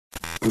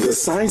The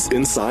Science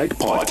Inside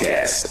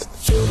Podcast.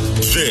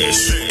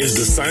 This is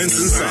The Science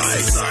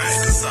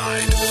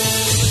Inside.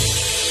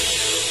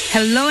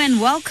 Hello and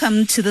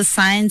welcome to The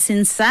Science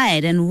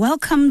Inside, and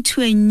welcome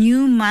to a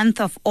new month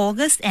of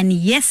August. And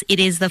yes, it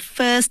is the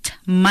first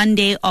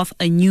Monday of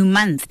a new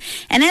month.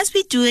 And as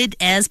we do it,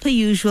 as per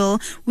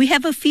usual, we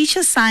have a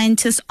feature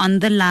scientist on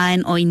the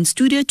line or in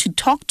studio to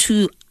talk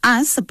to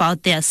us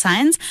about their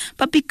science.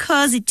 But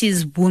because it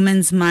is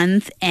Women's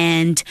Month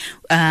and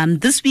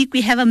this week we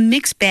have a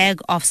mixed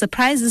bag of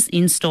surprises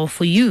in store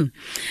for you.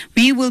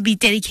 We will be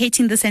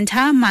dedicating this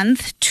entire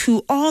month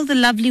to all the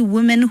lovely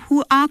women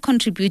who are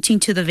contributing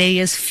to the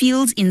various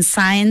fields in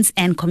science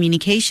and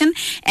communication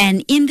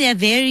and in their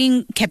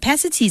varying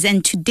capacities.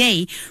 And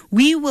today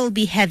we will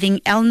be having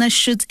Elna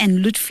Schutz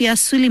and Lutfia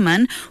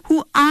Suleiman,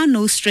 who are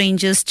no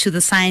strangers to the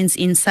Science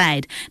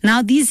Inside.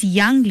 Now, these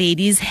young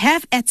ladies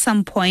have at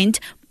some point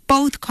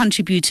both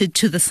contributed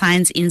to the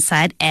Science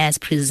Inside as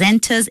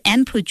presenters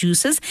and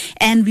producers,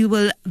 and we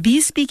will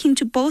be speaking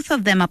to both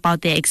of them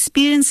about their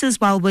experiences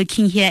while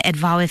working here at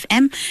VOW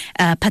FM,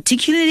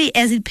 particularly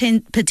as it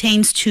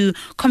pertains to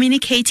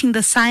communicating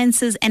the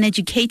sciences and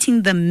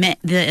educating the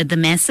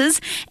masses,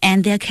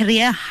 and their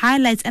career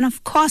highlights, and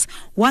of course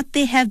what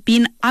they have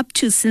been up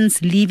to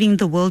since leaving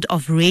the world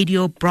of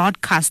radio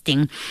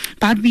broadcasting.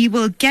 But we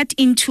will get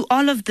into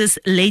all of this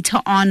later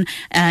on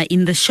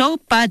in the show.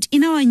 But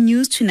in our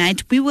news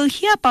tonight, we will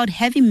hear about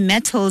heavy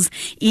metals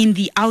in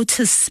the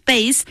outer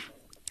space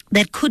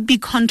that could be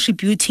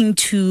contributing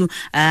to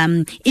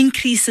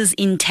increases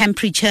in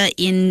temperature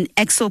in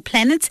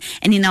exoplanets.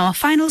 And in our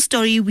final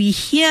story, we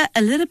hear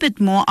a little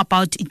bit more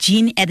about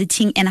gene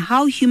editing and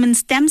how human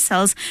stem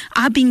cells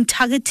are being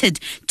targeted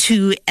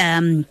to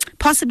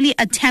possibly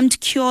attempt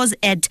cures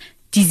at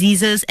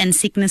diseases and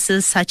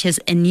sicknesses such as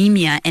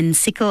anemia and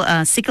sickle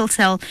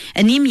cell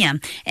anemia.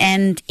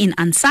 And in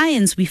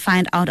Unscience, we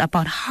find out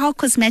about how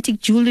cosmetic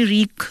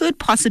jewelry could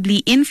possibly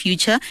in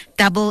future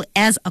double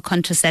as a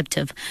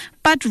contraceptive.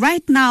 But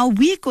right now,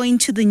 we're going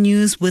to the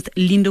news with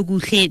Lindo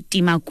Guhe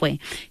Timakwe.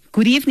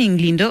 Good evening,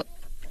 Lindo.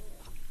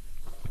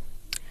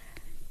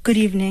 Good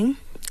evening.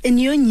 In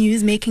your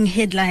news making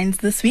headlines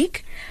this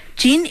week,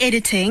 gene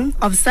editing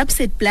of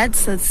subset blood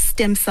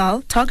stem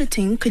cell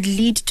targeting could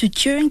lead to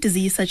curing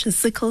disease such as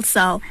sickle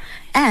cell,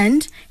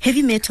 and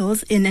heavy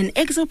metals in an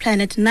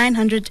exoplanet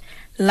 900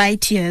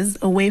 light years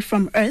away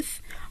from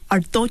Earth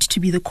are thought to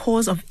be the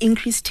cause of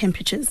increased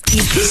temperatures.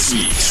 This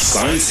week's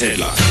Science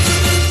Headline.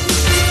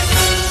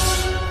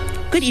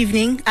 Good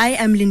evening, I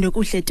am Lindo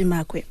Guhe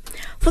Timakwe.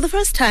 For the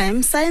first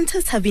time,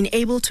 scientists have been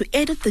able to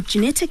edit the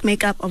genetic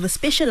makeup of a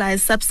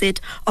specialized subset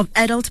of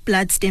adult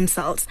blood stem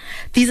cells.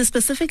 These are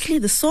specifically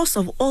the source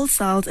of all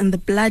cells in the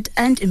blood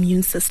and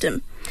immune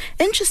system.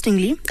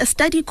 Interestingly, a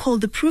study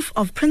called the Proof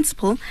of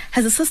Principle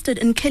has assisted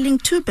in killing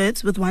two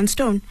birds with one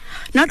stone.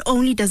 Not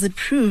only does it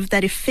prove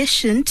that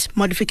efficient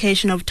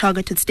modification of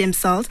targeted stem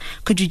cells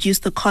could reduce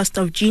the cost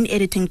of gene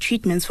editing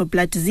treatments for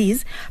blood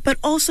disease, but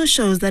also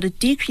shows that it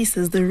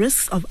decreases the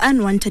risks of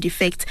unwanted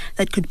effects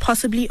that could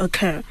possibly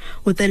occur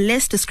with a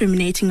less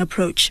discriminating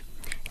approach.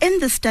 In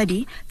this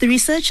study, the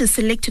researchers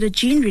selected a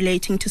gene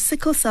relating to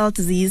sickle cell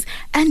disease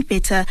and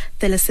beta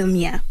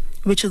thalassemia,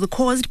 which are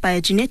caused by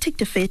a genetic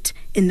defect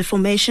in the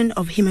formation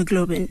of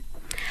hemoglobin.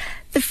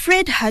 The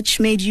Fred Hutch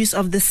made use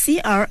of the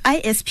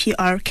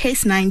CRISPR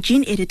Cas9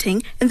 gene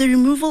editing in the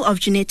removal of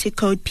genetic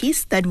code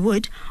piece that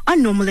would,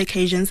 on normal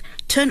occasions,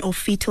 turn off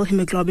fetal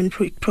hemoglobin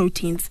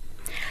proteins.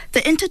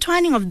 The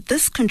intertwining of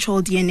this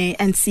control DNA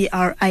and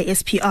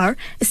CRISPR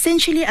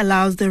essentially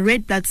allows the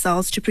red blood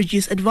cells to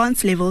produce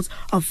advanced levels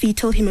of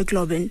fetal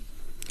hemoglobin,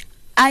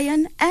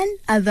 iron, and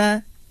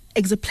other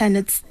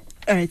exoplanets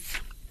Earth.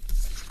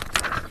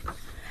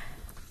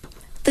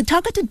 The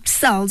targeted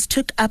cells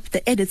took up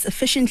the edits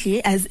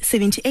efficiently as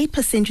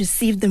 78%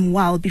 received them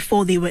well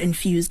before they were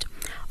infused.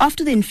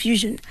 After the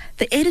infusion,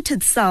 the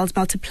edited cells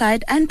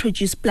multiplied and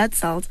produced blood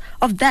cells.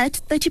 Of that,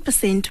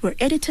 30% were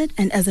edited,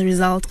 and as a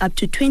result, up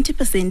to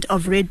 20%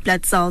 of red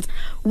blood cells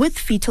with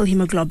fetal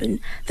hemoglobin,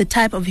 the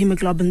type of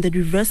hemoglobin that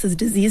reverses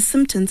disease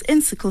symptoms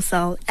in sickle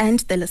cell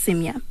and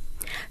thalassemia.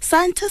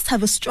 Scientists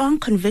have a strong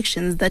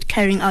conviction that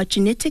carrying out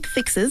genetic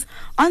fixes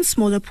on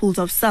smaller pools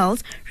of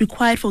cells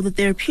required for the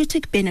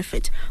therapeutic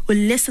benefit will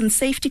lessen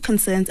safety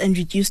concerns and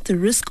reduce the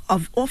risk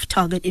of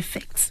off-target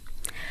effects.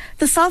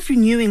 The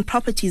self-renewing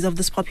properties of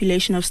this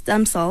population of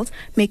stem cells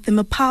make them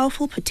a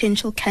powerful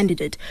potential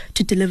candidate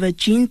to deliver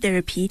gene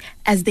therapy,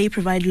 as they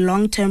provide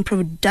long-term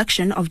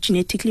production of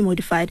genetically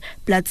modified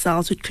blood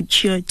cells which could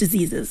cure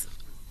diseases.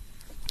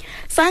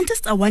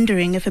 Scientists are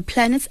wondering if a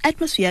planet's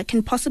atmosphere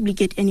can possibly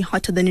get any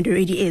hotter than it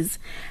already is.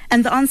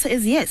 And the answer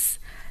is yes.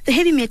 The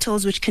heavy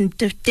metals which can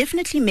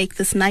definitely make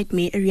this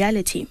nightmare a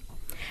reality.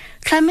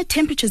 Climate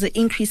temperatures are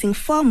increasing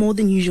far more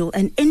than usual,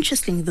 and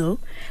interestingly though,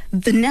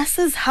 the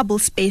NASA's Hubble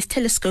Space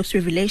Telescope's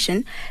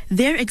revelation,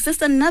 there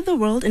exists another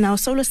world in our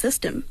solar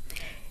system.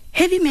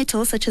 Heavy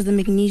metals such as the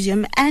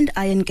magnesium and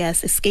iron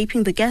gas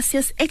escaping the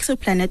gaseous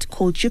exoplanet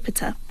called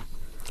Jupiter.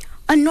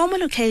 On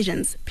normal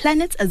occasions,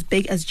 planets as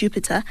big as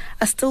Jupiter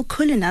are still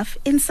cool enough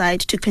inside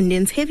to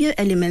condense heavier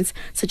elements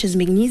such as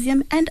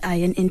magnesium and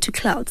iron into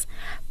clouds.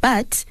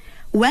 But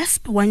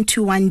WASP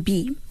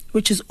 121b,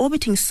 which is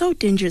orbiting so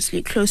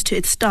dangerously close to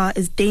its star,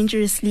 is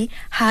dangerously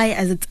high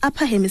as its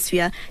upper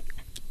hemisphere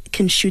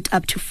can shoot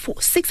up to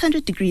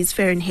 600 degrees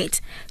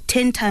Fahrenheit,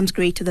 10 times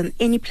greater than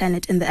any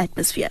planet in the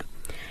atmosphere.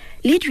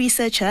 Lead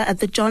researcher at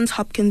the Johns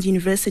Hopkins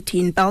University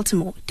in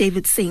Baltimore,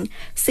 David Singh,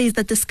 says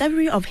that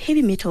discovery of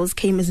heavy metals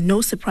came as no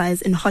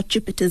surprise in hot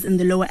Jupiters in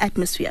the lower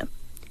atmosphere.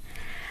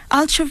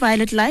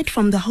 Ultraviolet light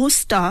from the host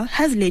star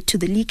has led to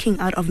the leaking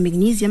out of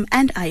magnesium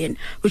and iron,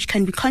 which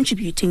can be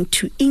contributing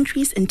to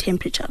increase in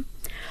temperature.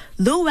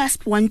 Though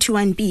WASP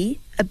 121b,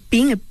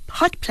 being a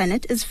hot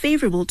planet, is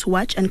favorable to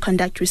watch and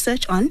conduct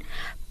research on,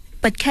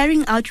 but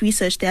carrying out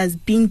research there has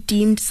been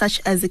deemed such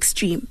as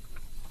extreme.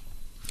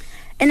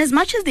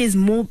 Inasmuch as there's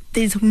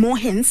more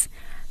hints.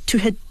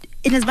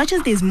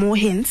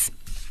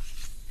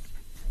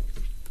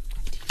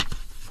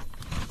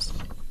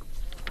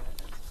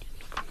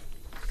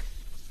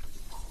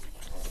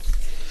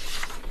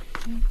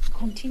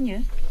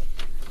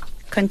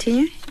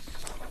 Continue.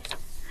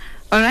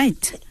 All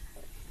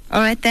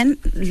right, then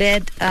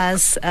let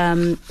us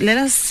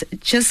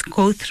just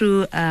go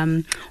through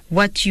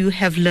what you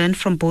have learned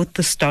from both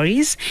the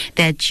stories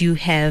that you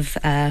have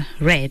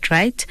read,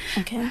 right?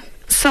 Okay.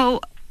 So,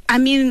 I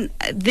mean,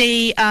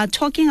 they are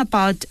talking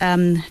about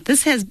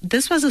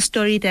this was a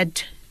story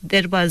that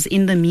was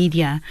in the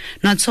media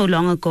not so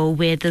long ago,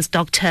 where this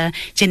doctor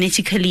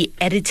genetically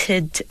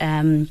edited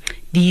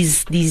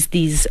these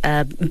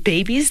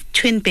babies,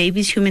 twin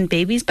babies, human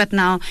babies. But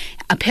now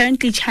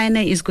apparently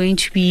China is going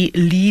to be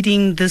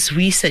leading this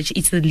research.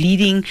 It's the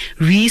leading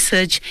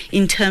research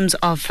in terms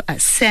of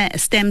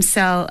stem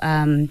cell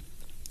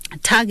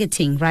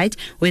targeting, right?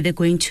 Where they're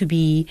going to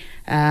be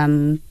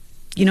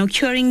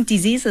curing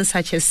diseases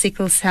such as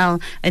sickle cell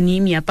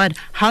anemia. But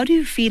how do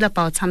you feel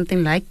about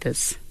something like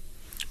this?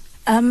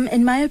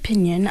 In my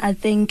opinion, I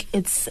think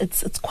it's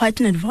quite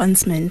an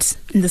advancement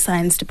in the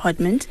science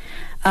department.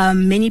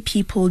 Many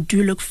people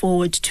do look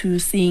forward to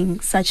seeing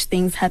such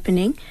things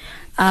happening.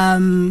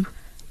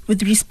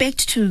 With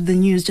respect to the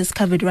news just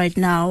covered right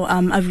now,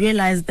 I've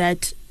realized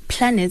that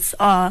planets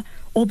are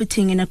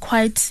orbiting in a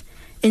quite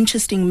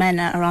interesting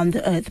manner around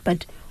the Earth,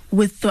 but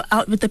with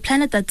the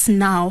planet that's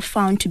now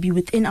found to be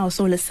within our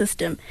solar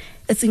system,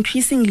 it's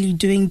increasingly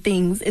doing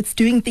things. It's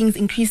doing things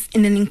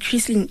in an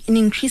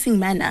increasing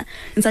manner,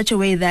 in such a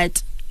way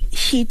that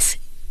heat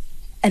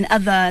and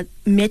other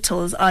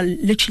metals are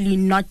literally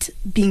not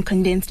being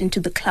condensed into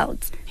the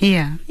clouds.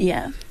 Yeah.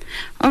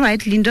 All right,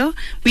 Lindo,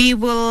 we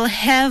will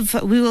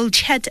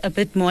chat a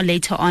bit more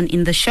later on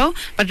in the show,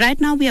 but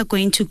right now we are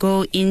going to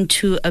go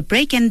into a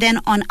break, and then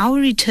on our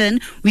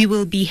return we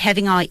will be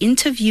having our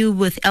interview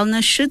with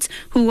Elna Schutz,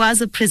 who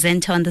was a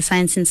presenter on the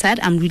Science Inside.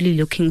 I'm really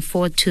looking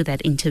forward to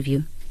that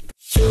interview.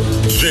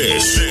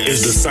 This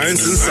is the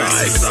Science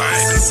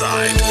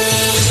Inside.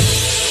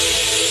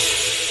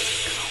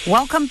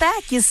 Welcome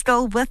back. You're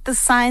still with the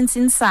Science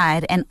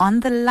Inside, and on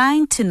the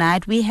line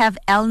tonight we have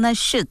Elna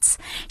Schutz.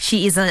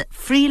 She is a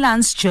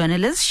freelance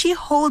journalist. She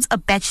holds a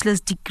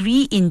bachelor's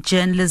degree in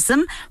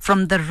journalism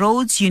from the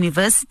Rhodes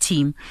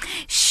University.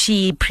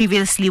 She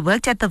previously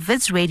worked at the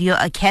Wits Radio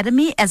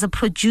Academy as a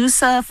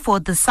producer for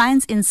the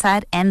Science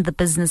Inside and the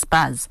Business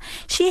Buzz.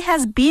 She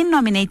has been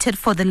nominated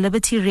for the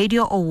Liberty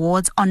Radio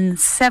Awards on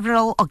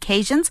several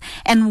occasions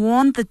and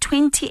won the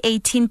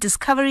 2018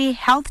 Discovery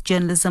Health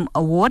Journalism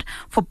Award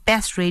for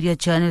Best Radio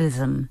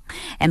Journalism.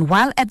 And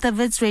while at the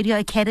Wits Radio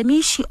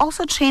Academy, she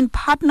also trained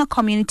partner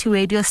community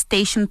radio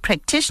station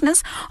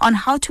practitioners on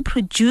how to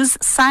produce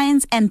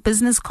science and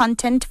business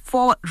content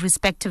for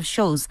respective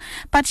shows.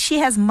 But she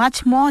has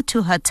much more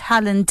to her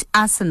talent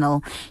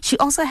arsenal. She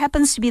also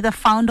happens to be the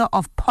founder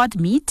of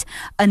Podmeet,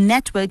 a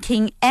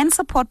networking and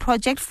support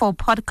project for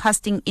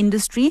podcasting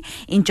industry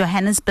in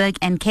Johannesburg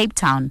and Cape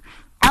Town.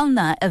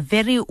 Elna, a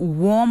very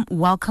warm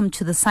welcome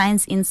to the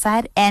Science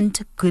Inside and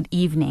good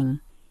evening.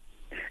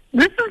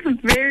 This is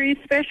very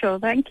special.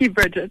 Thank you,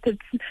 Bridget. It's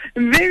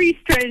very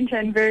strange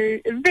and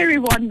very, very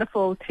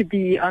wonderful to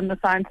be on the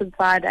Science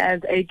Inside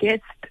as a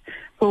guest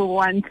for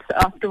once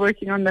after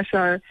working on the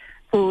show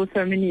for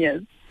so many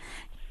years.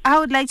 I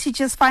would like to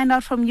just find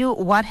out from you,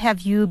 what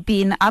have you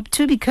been up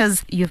to?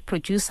 Because you've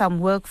produced some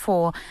work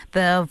for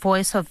the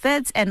Voice of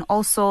Wits and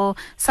also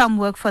some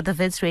work for the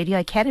Wits Radio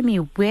Academy.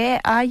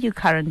 Where are you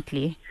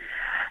currently?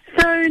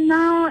 So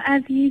now,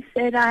 as you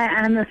said, I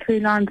am a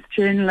freelance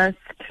journalist,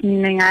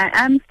 meaning I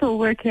am still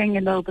working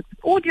a little bit with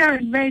audio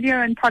and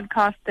radio and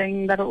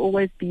podcasting. That'll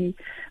always be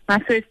my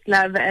first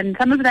love, and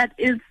some of that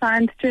is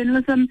science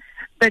journalism.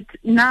 But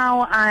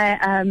now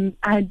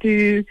I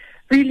do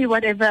really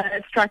whatever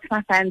strikes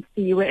my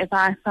fancy, wherever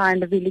I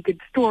find a really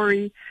good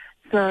story.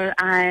 So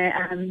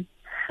I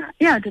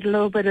did a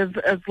little bit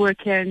of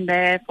work here and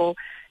there for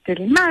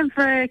Daily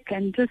Maverick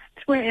and just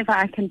wherever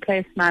I can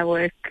place my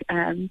work.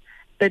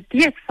 But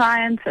yes,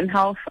 science and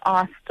health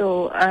are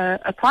still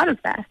a part of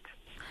that.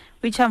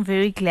 Which I'm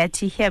very glad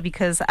to hear,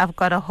 because I've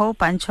got a whole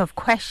bunch of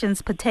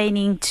questions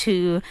pertaining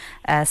to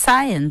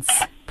science,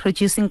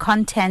 producing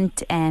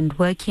content and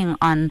working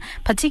on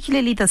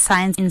particularly the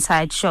Science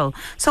Inside show.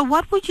 So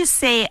what would you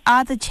say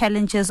are the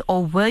challenges,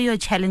 or were your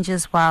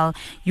challenges while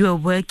you were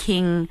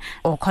working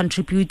or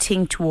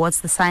contributing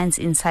towards the Science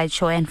Inside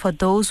show, and for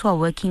those who are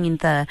working in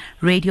the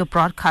radio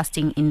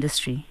broadcasting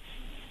industry?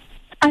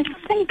 I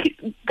think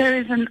there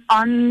is an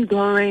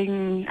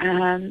ongoing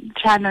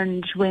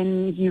challenge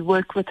when you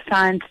work with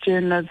science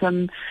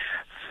journalism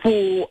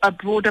for a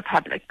broader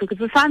public, because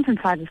the Science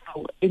Inside is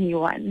for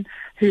anyone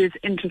who is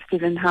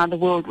interested in how the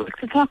world works.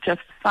 It's not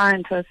just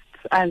scientists,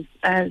 as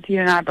you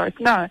and I both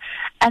know.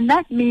 And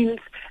that means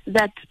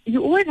that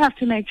you always have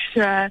to make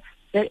sure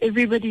that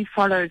everybody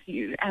follows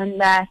you,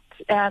 and that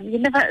you're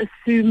never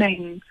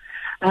assuming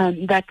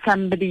that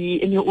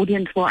somebody in your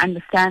audience will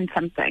understand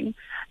something.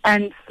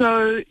 And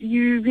so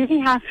you really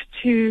have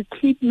to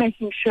keep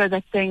making sure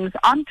that things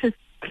aren't just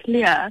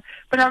clear,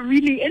 but are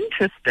really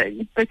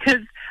interesting, because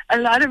a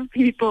lot of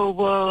people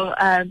will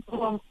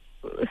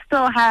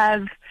still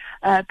have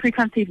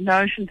preconceived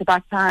notions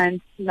about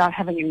science not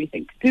having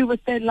anything to do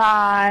with their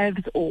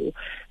lives, or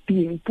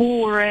being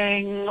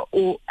boring,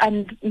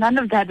 and none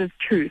of that is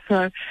true.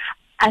 So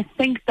I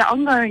think the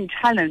ongoing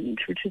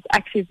challenge, which is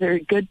actually a very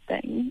good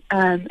thing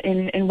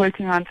in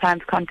working on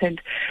science content,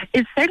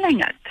 is selling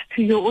it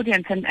to your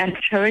audience and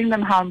showing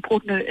them how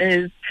important it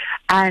is,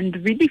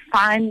 and really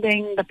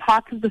finding the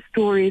parts of the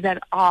story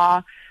that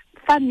are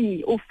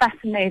funny or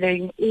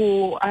fascinating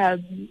or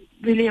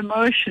really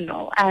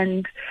emotional.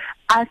 And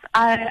I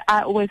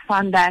always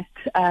found that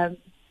to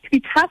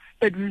be tough,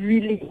 but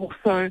really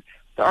also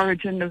the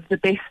origin of the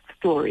best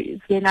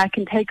stories, when I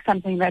can take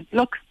something that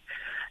looks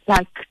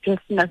like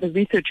just another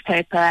research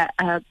paper,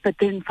 but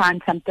then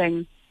find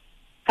something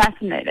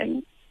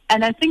fascinating.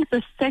 And I think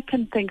the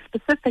second thing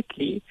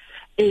specifically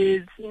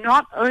is,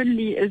 not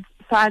only is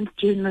science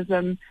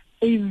journalism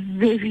a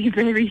very,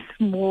 very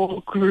small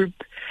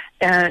group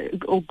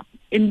or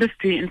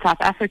industry in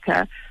South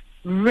Africa,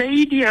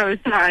 radio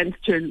science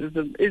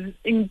journalism is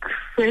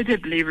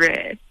incredibly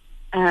rare.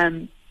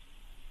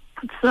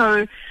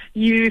 So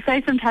you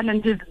face some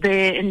challenges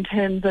there in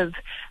terms of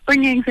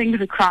bringing things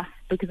across,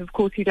 because of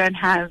course you don't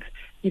have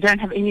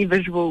any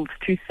visuals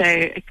to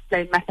say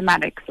explain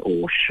mathematics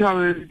or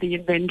show the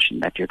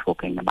invention that you're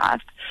talking about.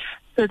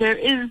 So there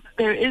is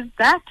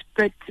that,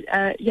 but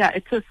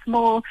it's a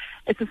small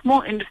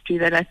industry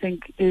that I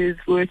think is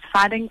worth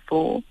fighting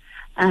for.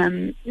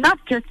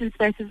 Not just in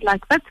spaces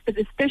like this, but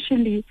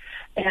especially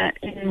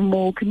in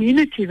more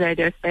community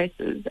radio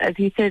spaces. As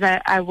you said,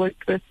 I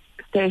worked with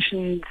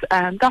stations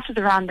dotted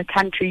around the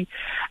country,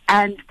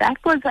 and that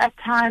was at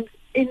times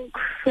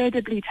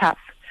incredibly tough,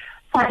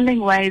 finding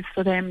ways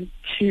for them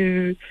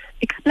to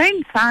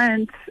explain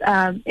science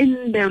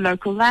in their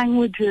local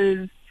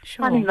languages,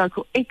 finding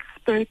local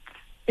experts.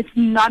 It's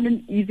not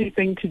an easy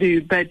thing to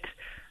do, but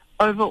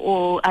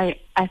overall, I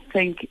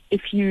think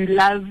if you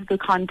love the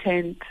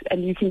content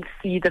and you can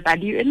see the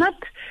value in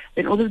it,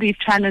 then all of these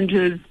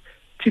challenges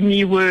to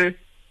me were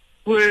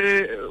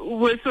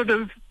sort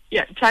of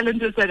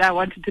challenges that I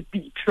wanted to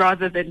beat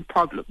rather than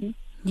problems.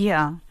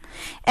 Yeah.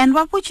 And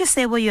what would you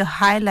say were your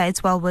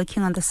highlights while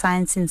working on the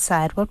Science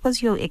Inside? What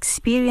was your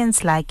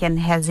experience like, and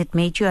has it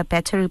made you a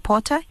better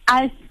reporter?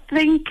 I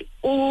think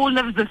all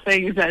of the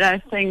things that I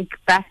think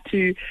back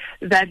to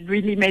that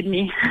really made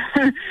me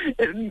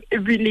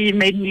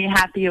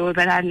happy, or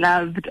that I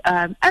loved,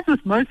 as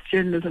with most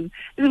journalism,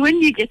 is when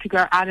you get to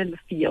go out in the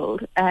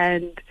field.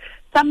 And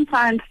some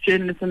science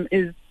journalism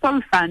is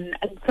so fun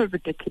and so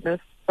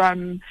ridiculous,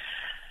 from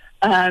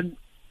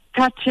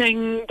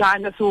touching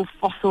dinosaur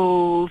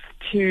fossils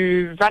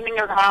to running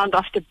around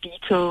after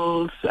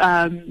beetles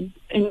in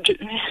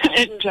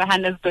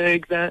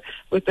Johannesburg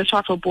with the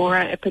shuttle borer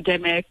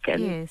epidemic,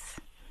 and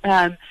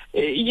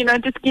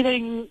just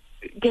getting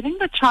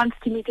the chance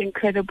to meet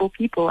incredible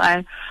people.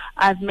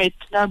 I've met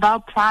Nobel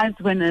Prize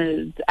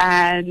winners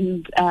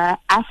and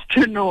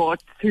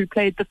astronauts who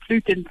played the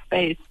flute in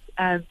space.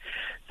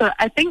 So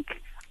I think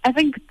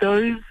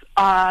those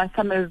are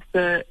some of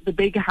the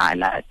big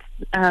highlights.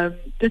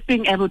 Just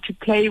being able to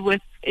play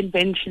with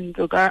inventions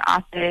or go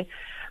out there.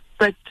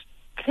 But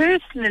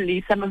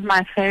personally, some of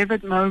my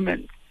favorite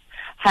moments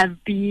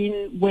have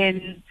been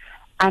when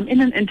I'm in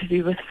an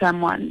interview with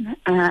someone,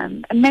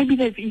 and maybe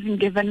they've even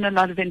given a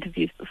lot of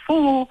interviews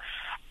before,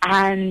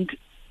 and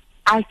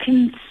I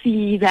can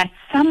see that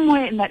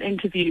somewhere in that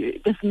interview,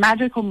 this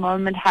magical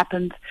moment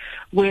happens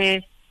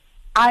where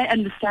I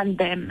understand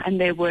them and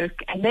their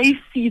work, and they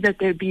see that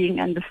they're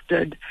being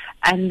understood,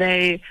 and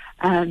there's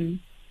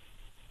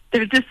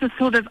just a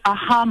sort of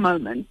aha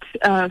moment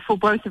for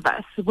both of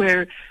us,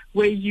 where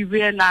you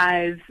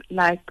realize,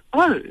 like,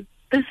 oh,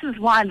 this is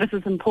why this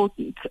is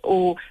important,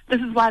 or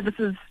this is why this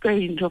is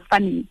strange or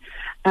funny,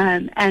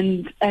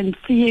 and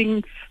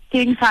seeing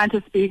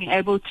scientists being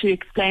able to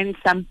explain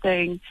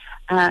something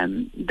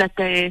that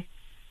they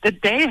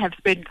have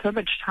spent so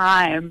much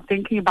time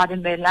thinking about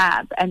in their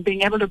lab, and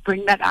being able to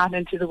bring that out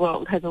into the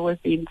world has always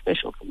been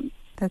special for me.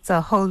 That's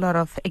a whole lot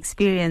of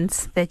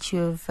experience that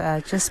you've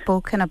just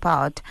spoken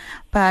about.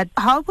 But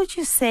how would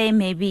you say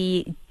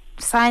maybe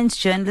science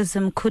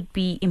journalism could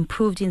be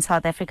improved in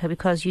South Africa?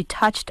 Because you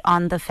touched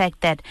on the fact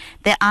that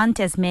there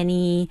aren't as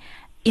many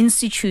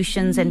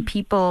institutions and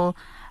people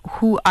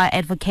who are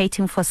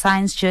advocating for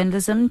science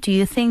journalism. Do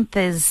you think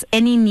there's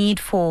any need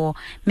for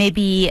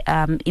maybe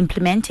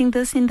implementing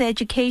this in the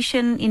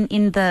education,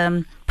 in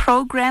the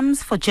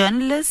programs for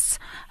journalists,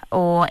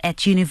 or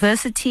at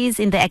universities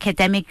in the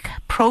academic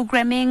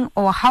programming?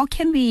 Or how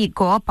can we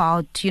go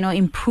about,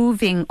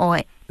 improving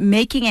or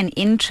making an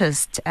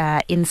interest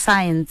in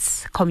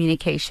science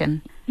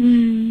communication?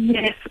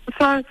 Yes.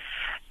 So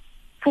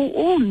for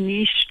all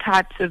niche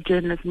types of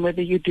journalism,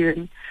 whether you're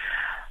doing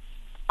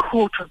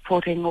court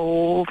reporting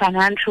or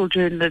financial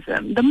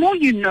journalism, the more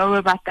you know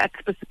about that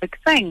specific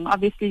thing,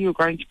 obviously you're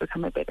going to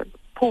become a better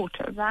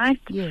reporter, right?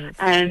 Yes.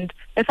 And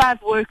if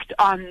I've worked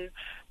on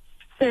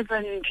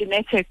 7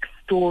 genetic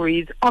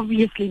stories,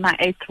 obviously my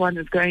 8th one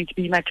is going to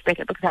be much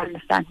better because I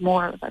understand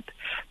more of it.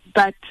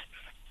 But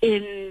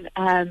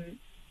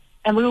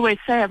and we always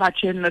say about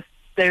journalists,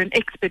 they're an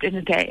expert in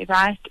a day,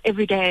 right?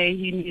 Every day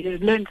you need to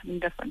learn something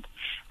different.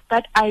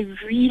 But I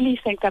really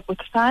think that with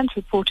science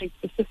reporting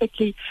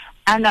specifically,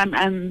 and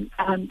I'm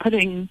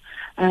putting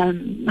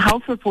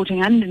health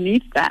reporting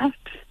underneath that,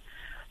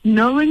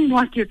 knowing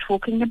what you're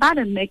talking about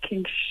and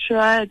making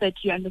sure that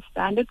you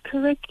understand it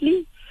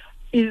correctly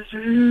is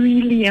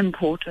really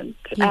important.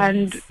 Yes.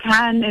 And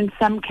can, in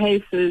some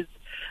cases,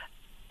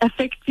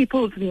 affect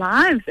people's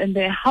lives and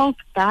their health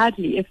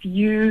badly if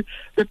you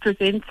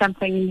represent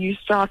something and you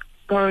start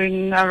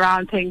going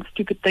around saying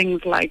stupid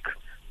things like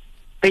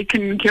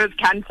bacon cures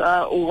cancer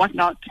or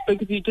whatnot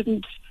because you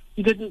didn't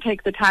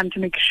take the time to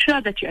make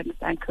sure that you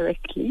understand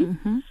correctly.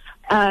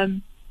 Mm-hmm.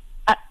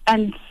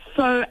 And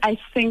so I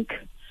think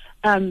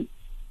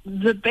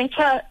the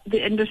better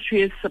the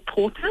industry is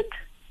supported,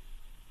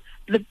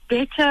 the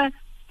better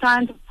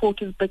science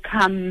reporters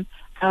become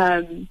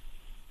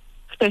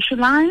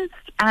specialized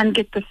and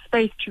get the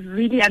space to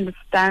really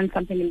understand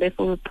something and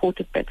therefore report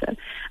it better.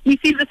 We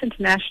see this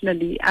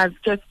internationally. I've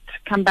just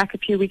come back a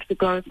few weeks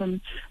ago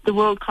from the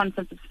World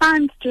Conference of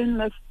Science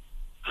Journalists,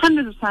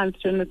 hundreds of science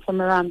journalists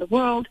from around the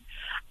world,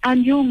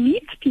 and you'll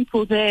meet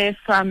people there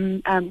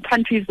from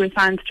countries where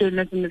science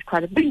journalism is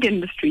quite a big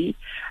industry,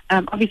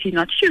 obviously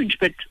not huge,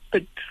 but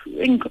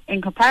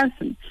in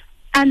comparison.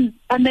 And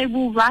they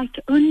will write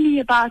only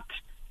about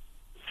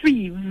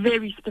 3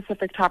 very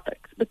specific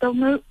topics, but they'll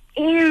know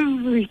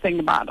everything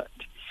about it.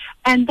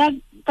 And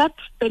that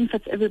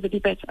benefits everybody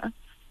better.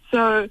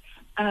 So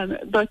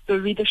both the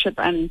readership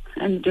and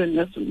the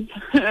journalism,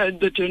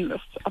 the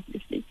journalists,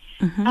 obviously.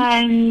 Mm-hmm.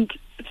 And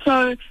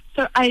so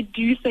I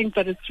do think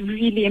that it's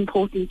really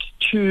important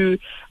to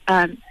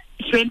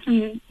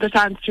strengthen the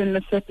science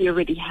journalists that we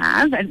already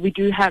have, and we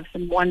do have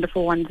some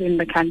wonderful ones in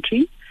the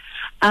country.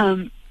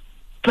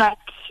 But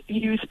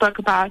you spoke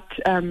about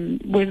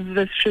whether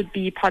this should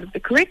be part of the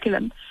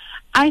curriculum.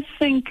 I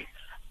think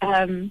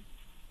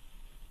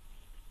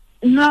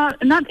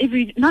not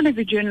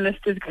every journalist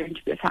is going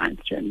to be a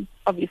science journalist,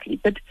 obviously,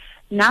 but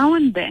now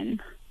and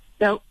then,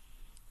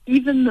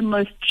 even the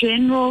most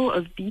general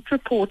of beat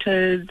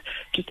reporters,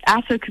 just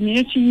at a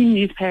community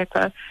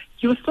newspaper,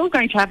 you're still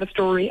going to have a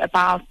story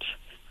about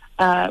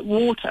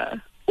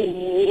water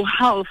or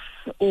health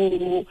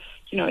or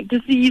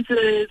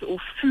diseases or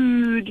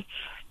food.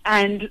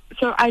 And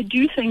so I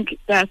do think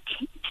that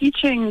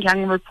teaching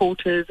young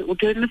reporters or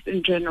journalists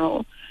in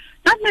general,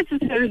 not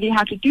necessarily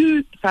how to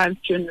do science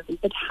journalism,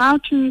 but how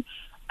to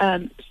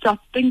start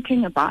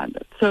thinking about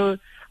it. So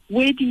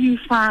where do you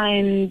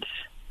find,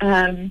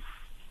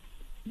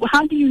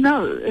 how do you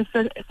know if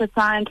a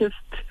scientist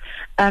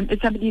is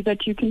somebody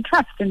that you can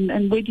trust,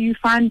 and where do you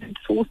find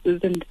sources,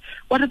 and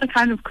what are the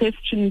kind of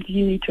questions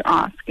you need to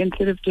ask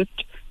instead of just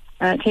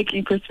taking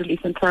a press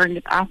release and throwing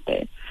it out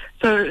there.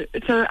 So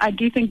I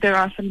do think there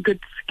are some good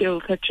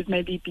skills that should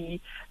maybe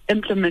be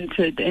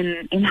implemented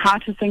in how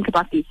to think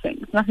about these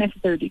things. Not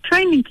necessarily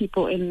training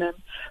people in them,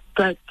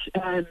 but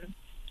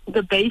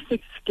the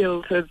basic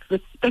skills of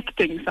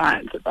respecting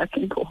science, if I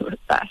can call it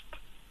that.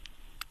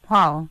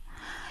 Wow.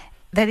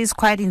 That is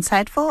quite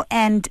insightful.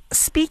 And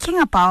speaking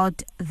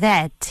about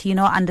that,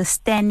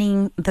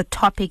 understanding the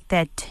topic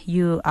that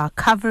you are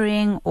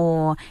covering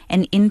or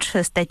an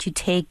interest that you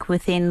take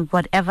within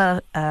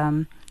whatever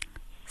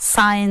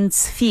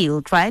science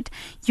field, right?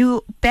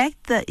 You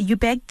bagged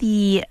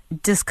the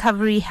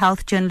Discovery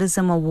Health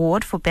Journalism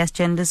Award for Best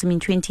Journalism in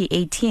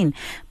 2018.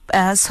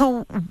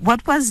 So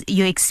what was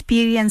your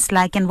experience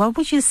like, and what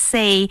would you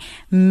say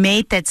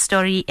made that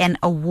story an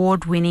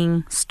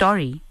award-winning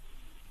story?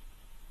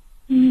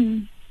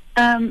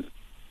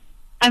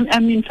 I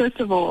mean, first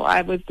of all,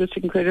 I was just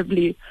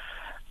incredibly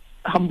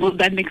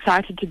humbled and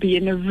excited to be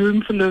in a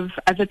room full of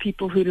other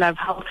people who love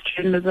health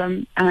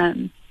journalism.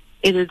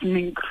 It is an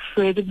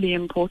incredibly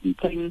important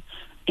thing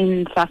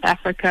in South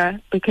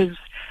Africa because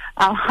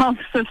our health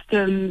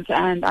systems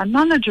and our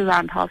knowledge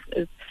around health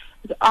is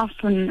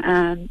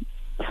often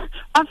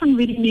often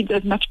really needs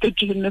as much good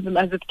journalism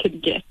as it can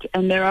get.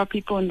 And there are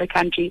people in the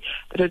country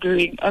that are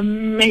doing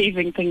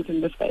amazing things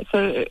in this space.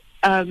 So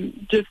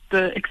just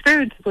the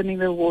experience of winning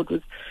the award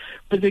was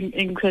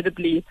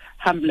incredibly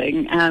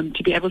humbling,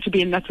 to be able to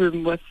be in that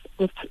room with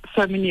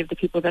so many of the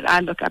people that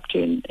I look up to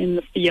in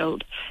the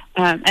field.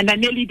 And I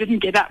nearly didn't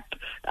get up.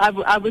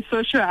 I was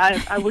so sure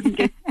I wouldn't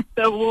get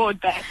the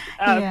award back.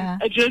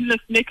 A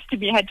journalist next to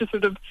me had to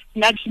sort of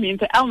nudge me and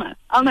say, Elna,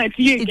 it's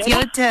you. It's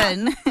your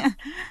turn.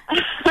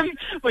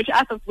 Which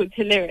I thought was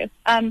hilarious.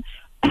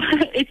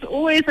 It's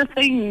always a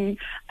thing,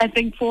 I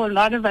think, for a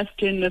lot of us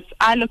journalists.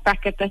 I look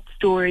back at that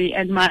story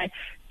and my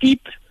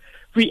deep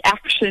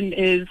reaction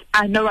is,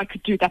 I know I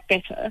could do that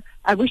better.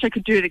 I wish I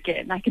could do it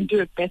again. I can do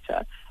it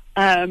better.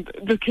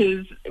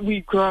 Because we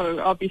grow,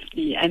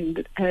 obviously,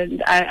 and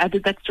I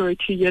did that story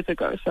 2 years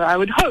ago. So I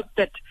would hope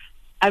that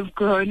I've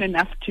grown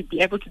enough to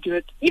be able to do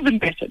it even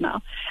better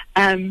now.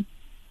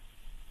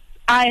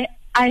 I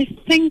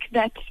think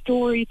that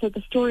story, so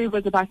the story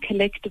was about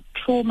collective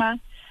trauma.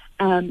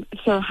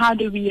 So how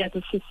do we as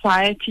a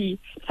society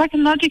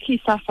psychologically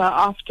suffer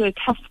after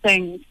tough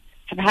things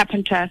have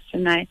happened to us?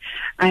 And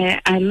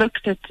I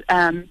looked at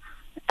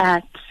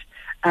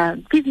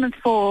Prisoner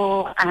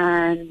 4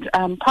 and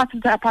parts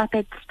of the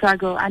apartheid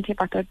struggle,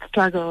 anti-apartheid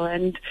struggle,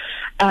 and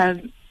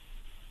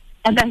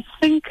I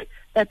think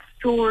that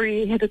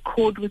story hit a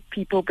chord with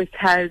people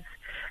because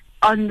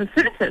on the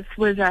surface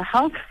was a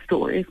health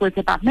story. It was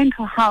about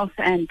mental health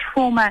and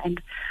trauma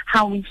and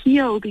how we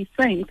heal these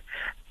things,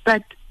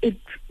 but it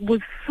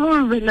was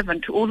so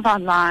relevant to all of our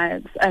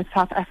lives as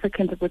South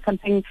Africans. It was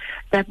something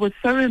that was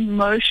so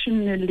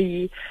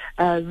emotionally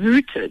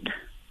rooted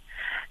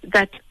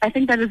that I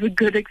think that is a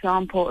good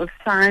example of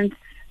science,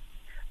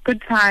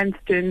 good science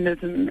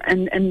journalism.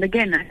 And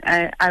again,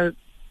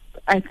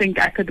 I think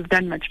I could have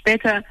done much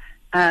better.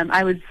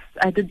 I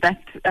did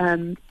that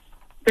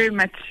very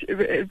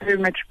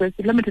much with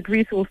limited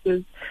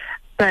resources,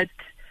 but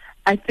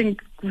I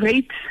think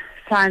great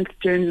science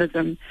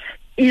journalism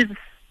is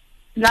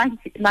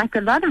like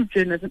a lot of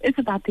journalism, it's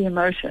about the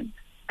emotion.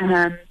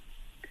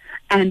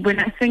 And when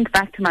I think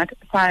back to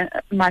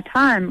my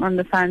time on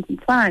the Science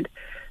Inside,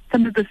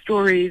 some of the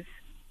stories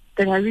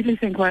that I really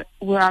think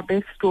were our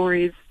best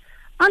stories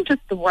aren't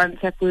just the ones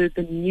that were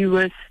the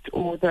newest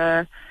or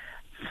the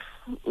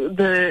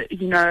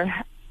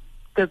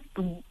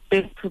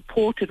best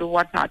reported or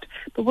whatnot,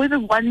 but were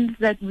the ones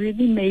that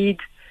really made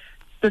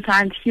the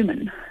science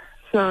human.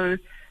 So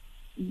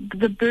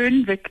the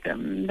burn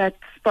victim that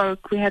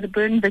spoke, we had a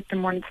burn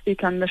victim once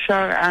speak on the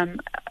show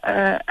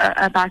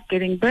about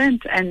getting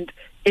burnt, and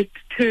it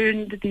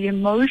turned the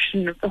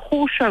emotion of the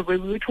whole show, where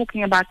we were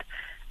talking about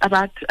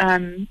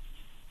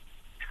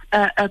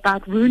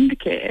wound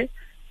care.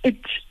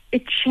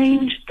 It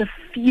changed the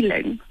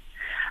feeling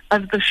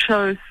of the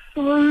show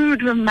so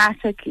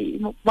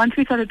dramatically. Once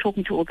we started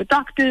talking to all the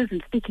doctors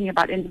and speaking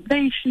about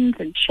innovations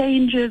and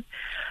changes,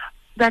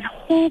 that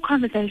whole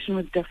conversation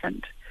was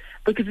different,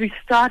 because we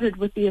started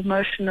with the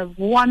emotion of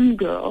one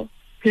girl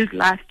whose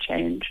life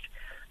changed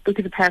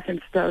because a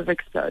paraffin stove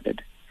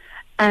exploded.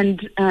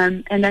 And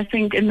I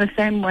think in the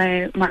same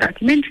way, my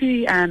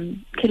documentary,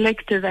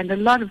 Collective, and a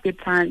lot of good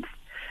science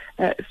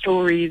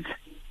stories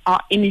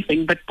are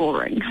anything but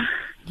boring.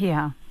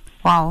 Yeah.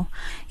 Wow.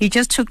 You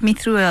just took me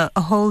through a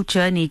whole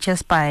journey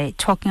just by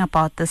talking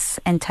about this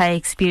entire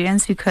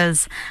experience,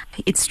 because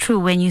it's true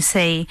when you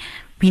say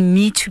we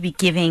need to be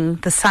giving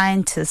the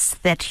scientists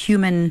that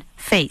human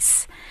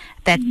face,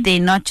 that they're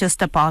not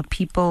just about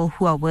people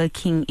who are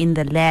working in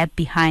the lab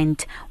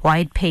behind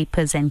white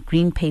papers and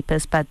green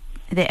papers, but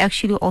they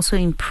actually also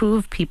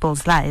improve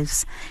people's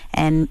lives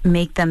and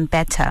make them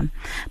better.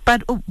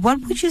 But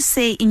what would you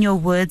say, in your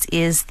words,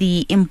 is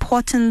the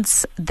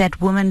importance that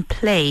women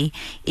play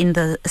in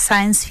the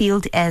science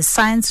field as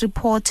science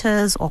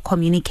reporters or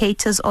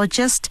communicators, or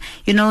just,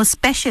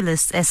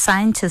 specialists as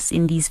scientists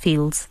in these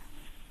fields?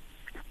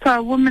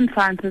 So women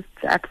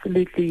scientists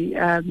absolutely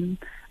are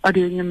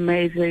doing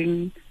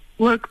amazing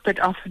work, but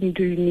often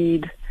do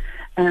need,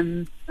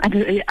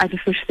 I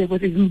just wish there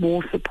was even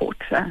more support.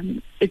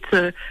 It's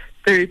a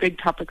very big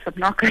topic, so I'm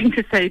not going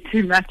to say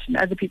too much, and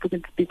other people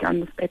can speak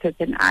on this better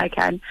than I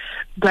can.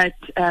 But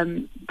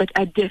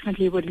I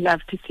definitely would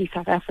love to see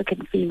South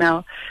African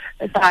female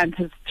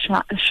scientists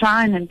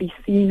shine and be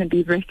seen and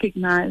be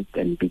recognized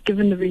and be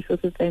given the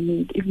resources they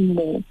need even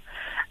more.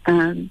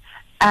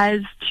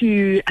 As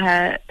to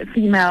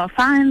female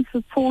science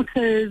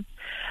reporters,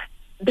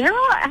 there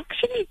are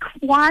actually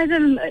quite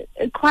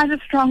a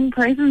strong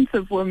presence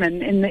of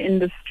women in the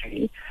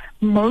industry.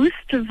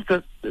 Most of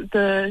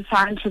the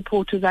science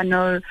reporters I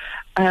know,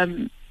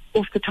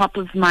 off the top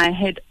of my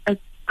head, a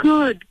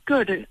good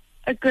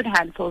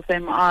handful of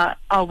them are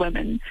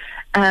women.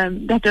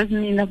 That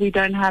doesn't mean that we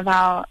don't have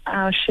our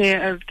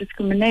share of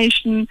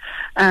discrimination,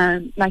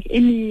 like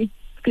any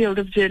field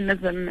of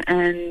journalism,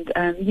 and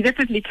you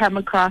definitely come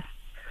across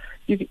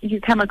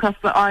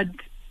the odd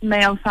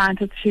male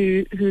scientist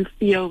who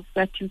feels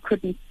that you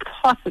couldn't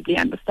possibly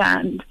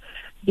understand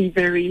the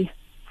very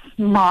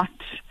smart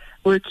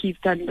work he's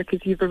done because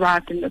you've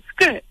arrived in the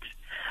skirt.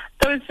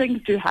 those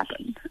things do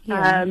happen,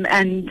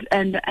 and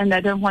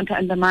I don't want to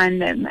undermine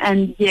them.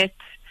 And yet,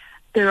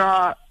 there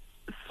are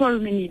so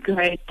many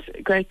great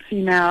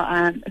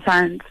female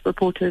science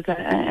reporters,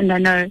 and I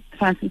know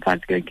Science Inside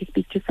is going to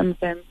speak to some of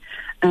them.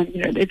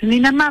 There's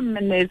Nina Mum,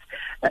 and there's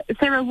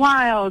Sarah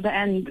Wilde,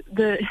 and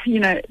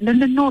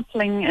Linda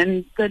Nortling,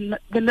 and the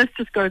list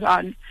just goes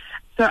on.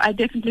 So I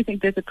definitely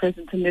think there's a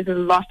presence, and there's a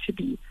lot to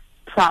be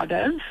proud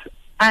of.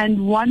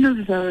 And one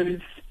of those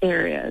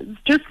areas,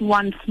 just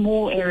one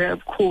small area,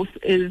 of course,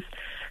 is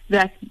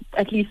that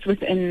at least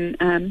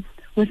within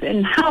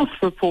health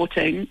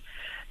reporting,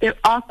 there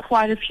are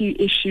quite a few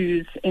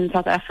issues in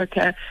South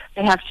Africa.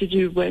 They have to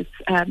do with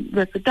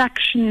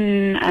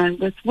reproduction and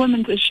with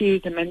women's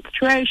issues and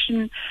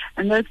menstruation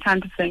and those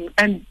kinds of things.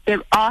 And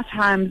there are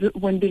times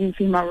when being a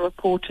female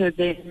reporter,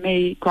 they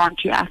may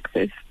grant you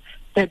access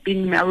that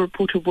being a male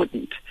reporter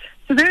wouldn't.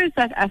 So there is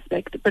that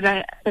aspect, but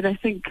I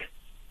think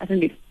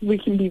we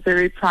can be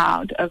very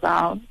proud of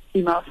our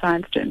female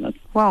science journalists.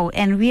 Wow,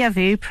 and we are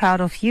very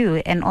proud of you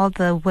and all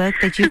the work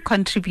that you've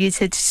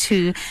contributed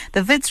to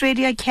the Wits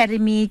Radio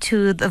Academy,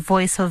 to the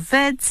Voice of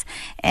Wits,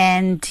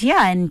 and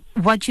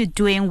what you're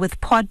doing with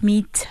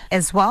Podmeet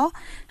as well.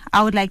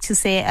 I would like to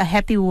say a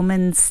happy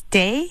Women's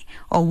Day,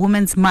 or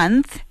Women's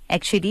Month,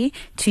 actually,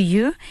 to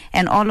you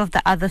and all of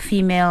the other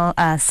female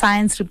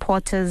science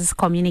reporters,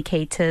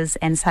 communicators,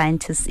 and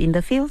scientists in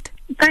the field.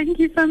 Thank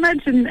you so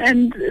much,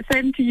 and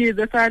same to you,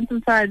 the Science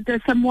Inside.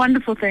 There's some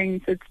wonderful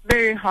things. It's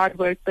very hard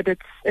work, but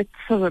it's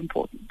so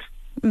important.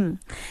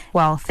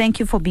 Well, thank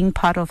you for being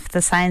part of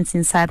the Science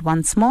Inside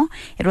once more.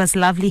 It was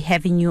lovely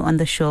having you on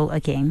the show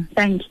again.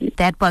 Thank you.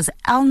 That was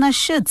Elna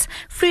Schutz,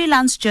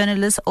 freelance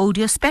journalist,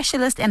 audio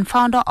specialist, and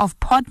founder of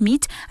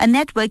Podmeet, a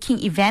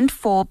networking event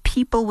for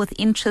people with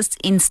interest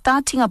in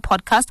starting a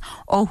podcast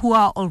or who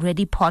are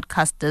already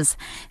podcasters.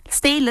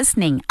 Stay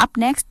listening. Up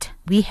next,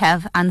 we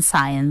have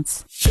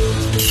Unscience.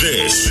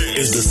 This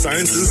is the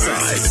Science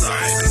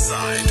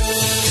Inside.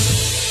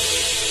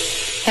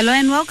 Hello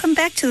and welcome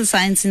back to the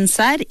Science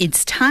Inside.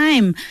 It's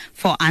time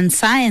for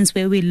Unscience,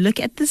 where we look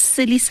at the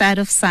silly side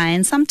of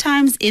science.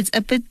 Sometimes it's a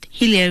bit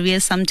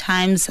hilarious,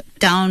 sometimes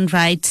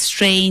downright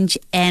strange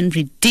and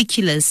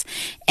ridiculous.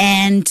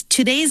 And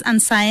today's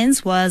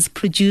Unscience was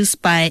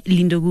produced by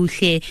Lindo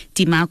Guhle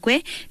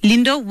Dimakwe.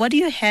 Lindo, what do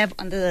you have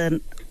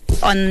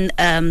on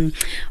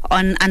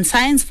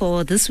Unscience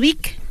for this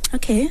week?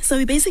 Okay, so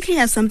we basically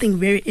have something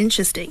very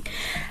interesting.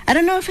 I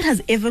don't know if it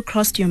has ever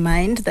crossed your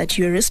mind that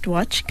your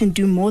wristwatch can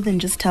do more than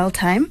just tell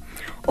time,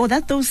 or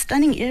that those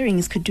stunning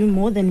earrings could do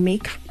more than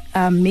make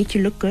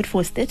you look good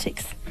for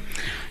aesthetics.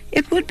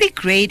 It would be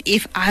great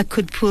if I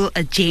could pull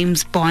a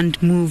James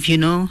Bond move,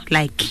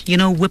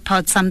 whip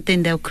out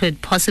something that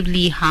could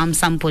possibly harm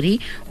somebody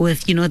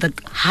with, the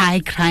high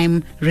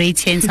crime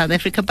rates here in South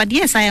Africa. But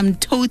yes, I am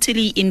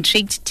totally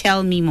intrigued.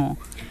 Tell me more.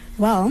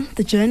 Well,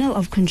 the Journal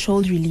of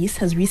Controlled Release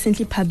has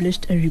recently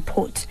published a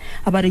report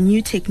about a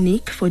new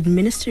technique for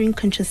administering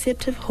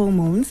contraceptive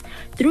hormones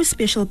through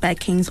special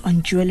backings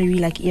on jewelry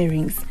like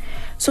earrings.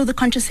 So the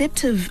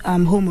contraceptive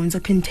hormones are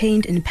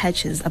contained in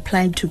patches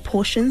applied to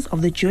portions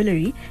of the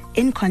jewelry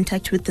in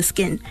contact with the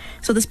skin.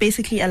 So this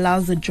basically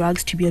allows the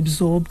drugs to be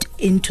absorbed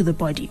into the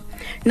body.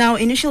 Now,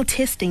 initial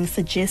testing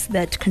suggests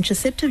that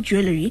contraceptive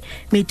jewelry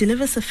may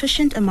deliver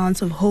sufficient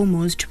amounts of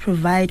hormones to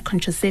provide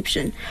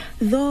contraception,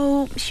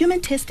 though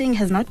human testing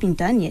has not been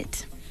done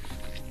yet.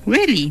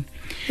 Really?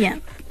 Yeah.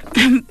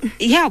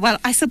 Yeah, well,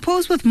 I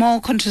suppose with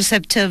more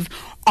contraceptive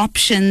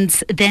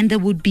options, then there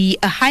would be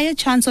a higher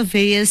chance of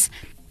various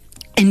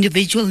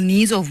individual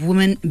needs of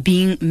women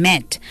being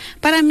met.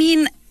 But I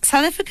mean,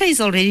 South Africa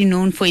is already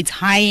known for its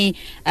high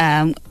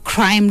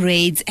crime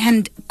rates,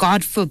 and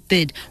God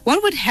forbid,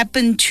 what would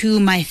happen to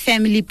my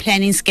family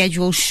planning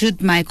schedule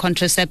should my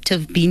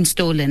contraceptive be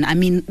stolen? I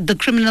mean, the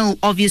criminal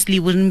obviously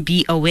wouldn't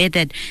be aware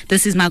that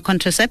this is my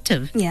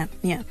contraceptive. Yeah.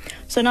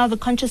 So now the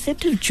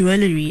contraceptive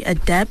jewelry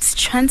adapts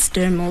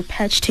transdermal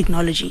patch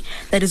technology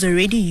that is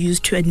already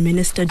used to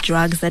administer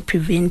drugs that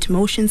prevent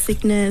motion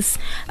sickness,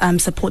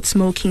 support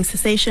smoking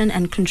cessation,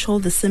 and control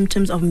the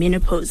symptoms of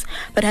menopause,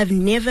 but have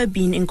never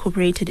been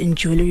incorporated in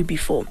jewelry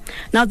before.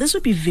 Now, this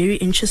would be very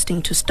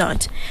interesting to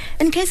start.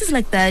 In cases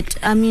like that,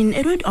 I mean,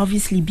 it would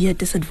obviously be a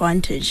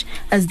disadvantage,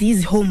 as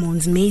these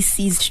hormones may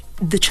seize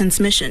the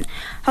transmission.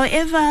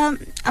 However,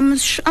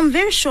 I'm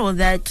very sure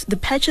that the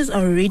patches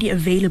are already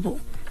available.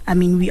 I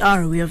mean, we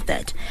are aware of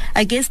that.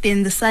 I guess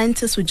then the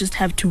scientists would just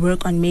have to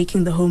work on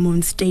making the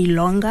hormones stay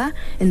longer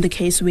in the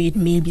case where it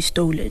may be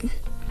stolen.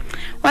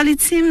 Well,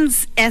 it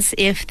seems as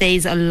if there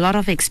is a lot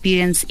of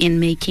experience in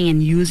making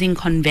and using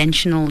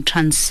conventional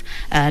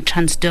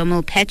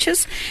transdermal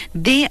patches.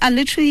 They are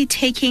literally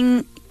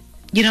taking,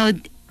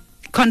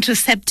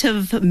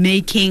 contraceptive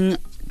making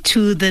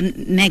to the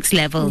next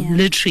level,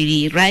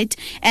 literally, right?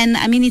 And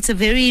I mean, it's a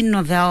very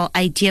novel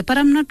idea, but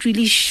I'm not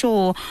really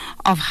sure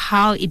of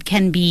how it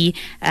can be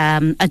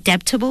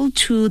adaptable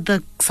to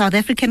the South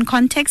African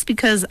context,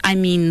 because I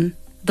mean,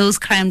 those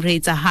crime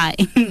rates are high,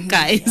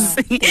 guys.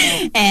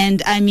 Yeah.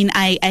 And I mean,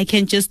 I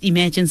can just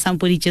imagine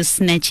somebody just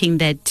snatching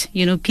that,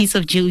 piece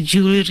of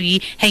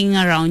jewelry hanging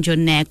around your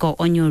neck or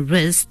on your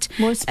wrist.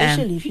 More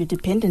especially if you're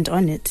dependent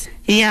on it.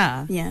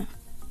 Yeah. Yeah.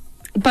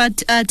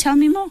 But tell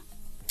me more.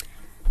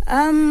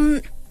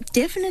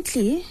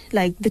 Definitely,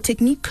 like the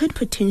technique could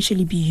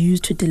potentially be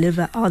used to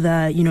deliver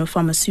other,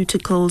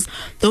 pharmaceuticals,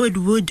 though it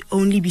would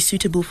only be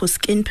suitable for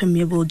skin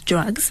permeable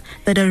drugs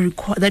that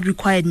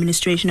require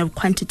administration of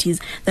quantities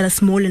that are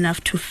small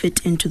enough to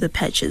fit into the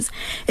patches.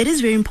 It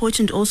is very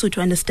important also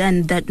to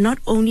understand that not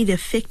only the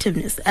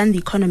effectiveness and the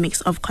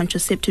economics of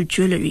contraceptive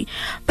jewelry,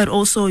 but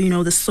also,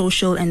 the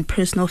social and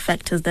personal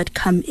factors that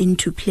come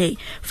into play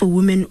for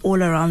women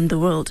all around the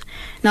world.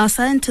 Now,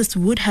 scientists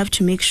would have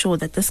to make sure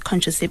that this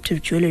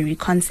contraceptive jewelry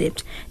concept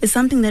is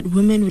something that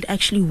women would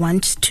actually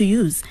want to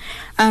use.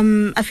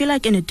 I feel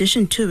like in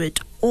addition to it,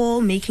 all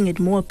making it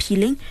more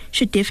appealing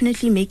should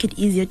definitely make it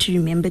easier to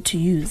remember to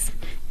use.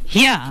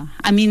 Yeah,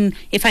 I mean,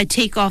 if I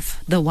take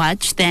off the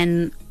watch,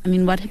 then,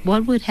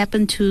 what would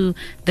happen to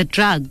the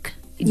drug?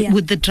 Yeah.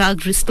 Would the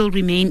drug still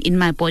remain in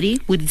my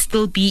body? Would it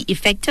still be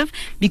effective?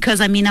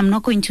 Because, I'm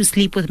not going to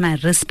sleep with my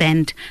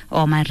wristband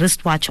or my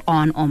wristwatch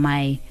on or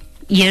my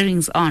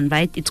earrings on,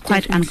 right? It's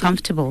quite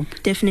uncomfortable.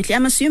 Definitely.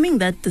 I'm assuming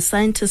that the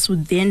scientists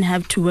would then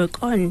have to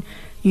work on,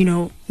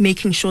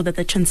 making sure that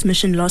the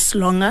transmission lasts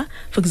longer.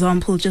 For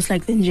example, just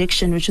like the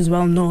injection, which is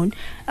well known,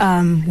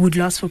 would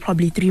last for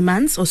probably 3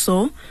 months or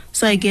so.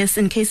 So I guess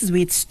in cases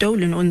where it's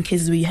stolen or in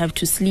cases where you have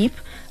to sleep,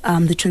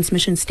 the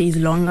transmission stays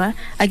longer.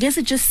 I guess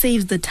it just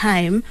saves the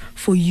time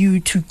for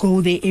you to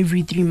go there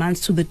every 3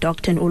 months to the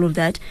doctor and all of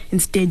that.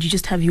 Instead, you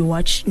just have your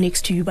watch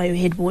next to you by your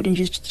headboard and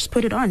just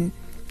put it on.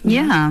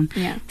 Yeah.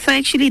 Yeah. So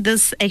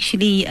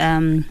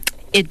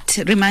it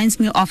reminds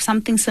me of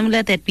something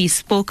similar that we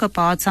spoke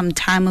about some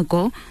time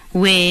ago,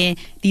 where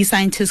the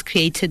scientists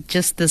created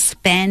just this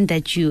band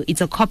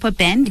it's a copper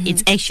band. Mm-hmm.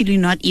 It's actually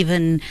not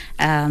even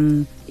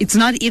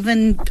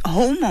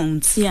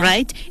hormones,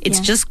 right? It's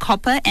just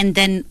copper, and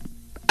then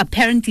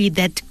apparently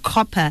that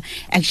copper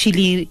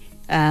actually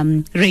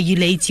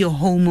regulates your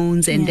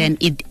hormones, and then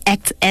it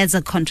acts as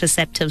a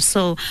contraceptive.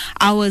 So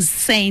I was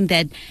saying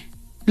that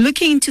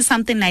looking into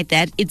something like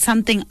that, it's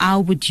something I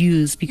would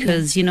use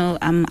because,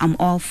 I'm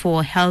all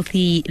for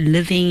healthy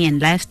living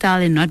and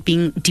lifestyle and not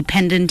being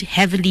dependent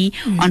heavily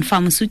on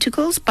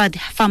pharmaceuticals. But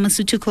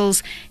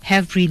pharmaceuticals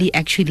have really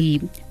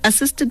actually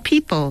assisted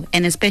people,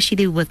 and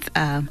especially with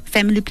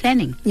family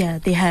planning. Yeah,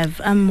 they have.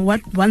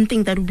 One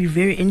thing that would be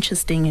very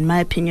interesting, in my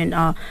opinion,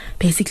 are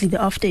basically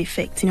the after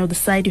effects. The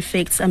side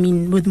effects.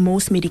 With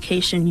most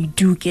medication, you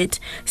do get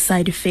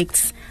side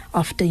effects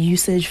after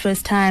usage,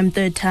 first time,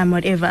 third time,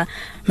 whatever.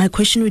 My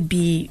question would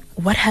be,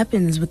 what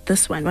happens with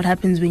this one? What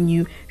happens when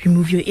you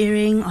remove your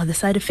earring? Are the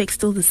side effects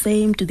still the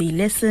same? Do they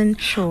lessen?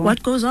 Sure.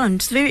 What goes on?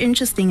 It's very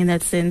interesting in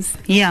that sense.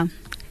 Yeah.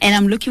 And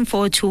I'm looking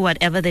forward to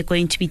whatever they're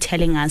going to be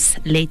telling us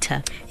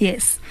later.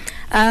 Yes.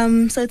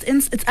 So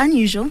it's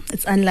unusual,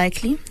 it's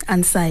unlikely,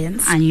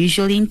 unscience.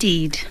 Unusual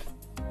indeed.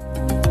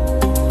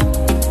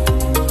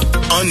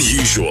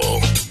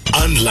 Unusual,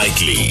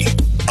 unlikely,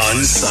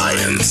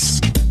 unscience.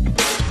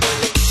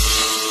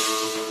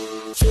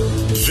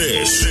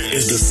 This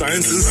is the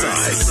Science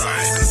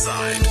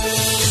Inside.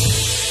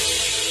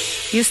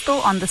 You're still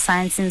on the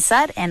Science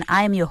Inside, and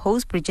I am your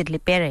host, Bridget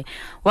Lepere.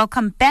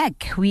 Welcome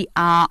back. We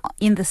are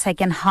in the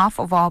second half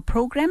of our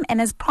program, and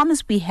as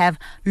promised, we have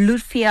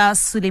Lutfia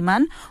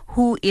Suleiman,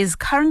 who is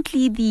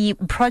currently the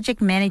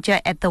project manager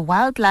at the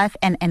Wildlife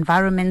and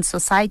Environment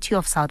Society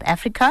of South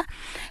Africa.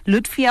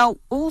 Lutfia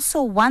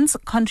also once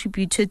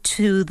contributed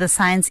to the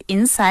Science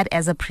Inside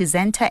as a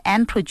presenter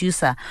and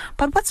producer.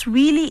 But what's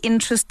really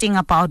interesting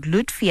about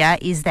Lutfia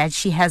is that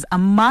she has a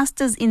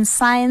master's in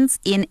science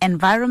in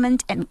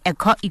environment and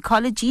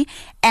ecology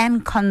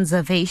and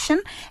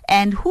conservation.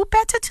 And who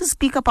better to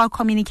speak about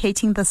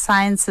communicating the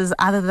sciences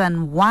other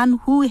than one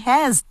who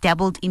has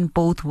dabbled in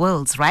both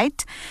worlds,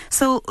 right?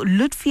 So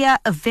Lutfia,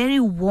 a very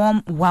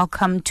warm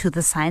welcome to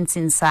the Science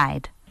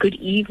Inside. Good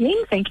evening.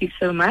 Thank you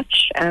so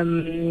much.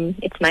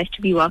 It's nice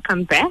to be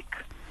welcomed back.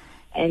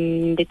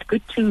 And it's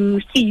good to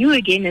see you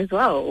again as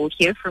well, or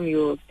hear from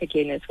you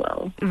again as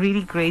well.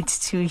 Really great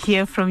to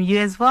hear from you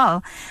as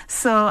well.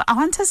 So I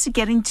want us to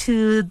get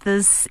into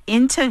this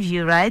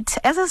interview, right?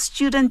 As a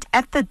student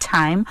at the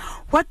time,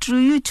 what drew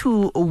you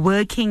to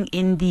working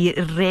in the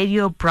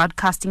radio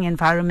broadcasting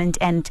environment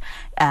and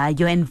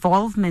your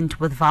involvement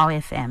with VOW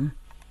FM?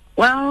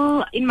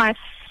 Well, in my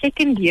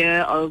second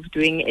year of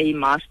doing a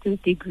master's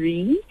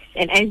degree,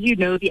 and as you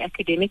know, the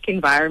academic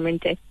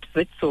environment at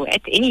WITS or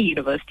at any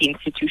university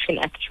institution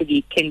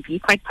actually can be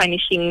quite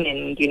punishing,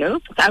 and so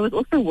I was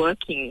also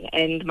working,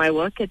 and my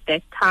work at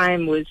that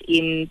time was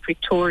in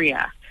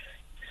Pretoria.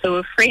 So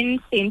a friend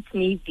sent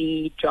me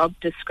the job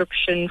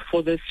description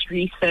for this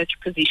research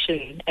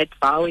position at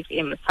VOW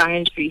FM, a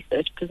science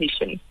research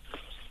position.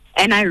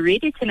 And I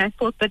read it and I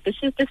thought, but this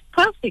is just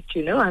perfect,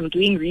 I'm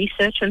doing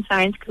research on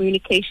science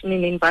communication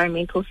in the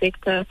environmental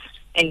sector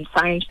and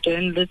science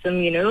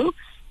journalism,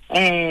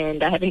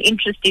 And I have an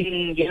interest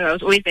in, I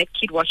was always that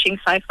kid watching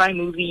sci-fi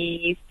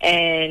movies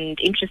and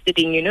interested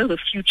in, the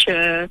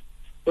future.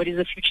 What is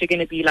the future going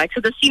to be like?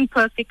 So this seemed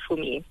perfect for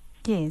me.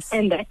 Yes.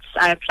 And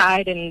I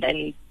applied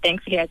and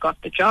thankfully I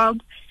got the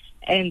job.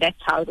 And that's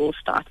how it all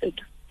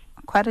started.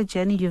 Quite a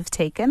journey you've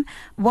taken.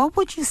 What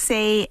would you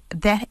say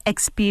that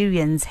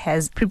experience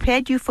has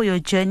prepared you for your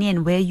journey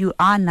and where you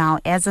are now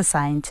as a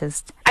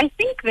scientist? I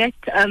think that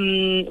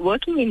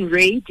working in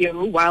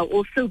radio while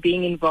also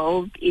being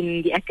involved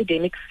in the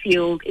academic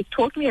field, it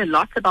taught me a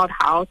lot about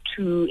how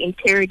to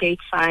interrogate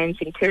science,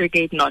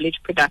 interrogate knowledge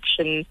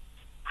production,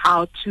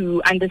 how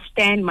to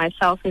understand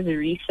myself as a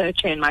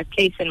researcher and my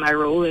place and my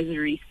role as a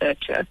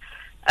researcher.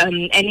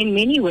 And in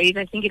many ways,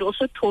 I think it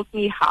also taught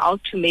me how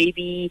to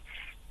maybe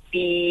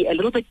be a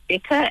little bit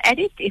better at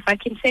it, if I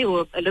can say,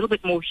 or a little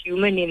bit more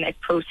human in that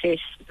process.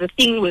 The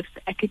thing with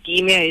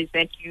academia is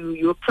that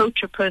you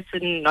approach a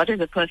person not as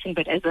a person,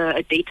 but as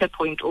a data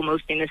point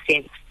almost, in a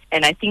sense.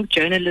 And I think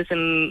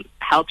journalism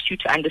helps you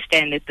to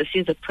understand that this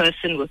is a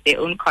person with their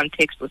own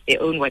context, with their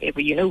own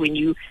whatever. When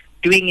you're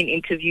doing an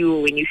interview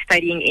or when you're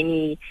studying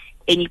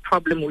any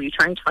problem or you're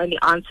trying to find the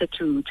answer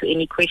to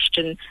any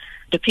question,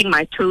 dipping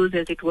my toes,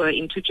 as it were,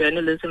 into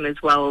journalism as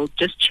well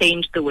just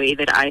changed the way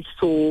that I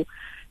saw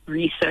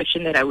research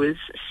and that I was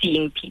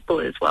seeing people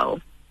as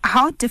well.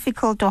 How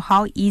difficult or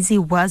how easy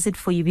was it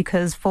for you?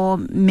 Because for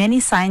many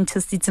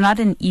scientists, it's not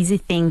an easy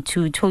thing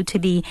to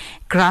totally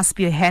grasp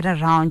your head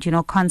around,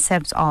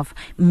 concepts of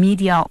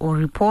media or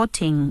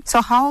reporting.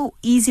 So how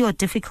easy or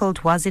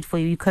difficult was it for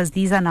you? Because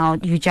these are now,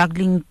 you're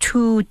juggling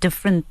two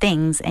different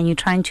things and you're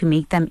trying to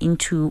make them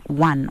into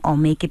one or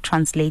make it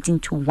translate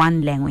into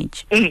one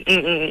language.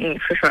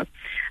 For sure.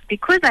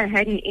 Because I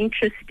had an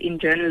interest in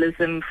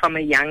journalism from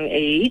a young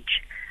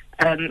age,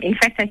 in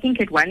fact, I think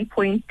at one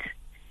point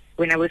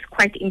when I was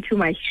quite into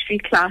my history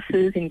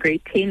classes in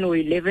grade 10 or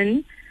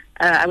 11,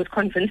 I was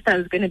convinced I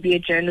was going to be a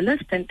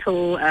journalist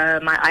until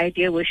my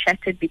idea was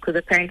shattered because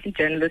apparently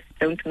journalists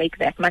don't make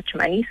that much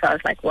money. So I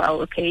was like,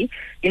 well, okay.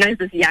 As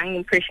this young,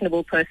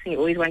 impressionable person, you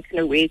always want to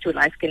know where's your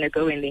life going to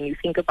go, and then you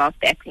think about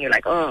that and you're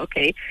like, oh,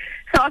 okay.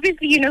 So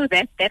obviously,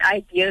 that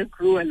idea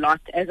grew a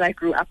lot as I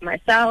grew up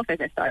myself, as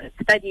I started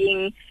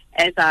studying,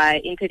 as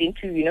I entered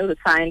into, the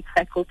science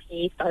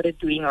faculty, started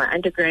doing my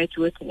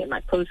undergraduate and then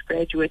my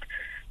postgraduate.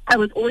 I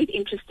was always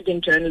interested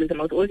in journalism.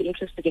 I was always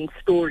interested in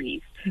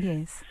stories.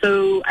 Yes.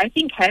 So I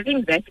think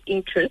having that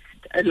interest,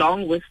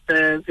 along with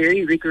the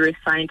very rigorous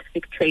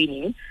scientific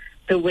training,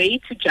 the way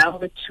to gel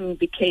the two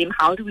became,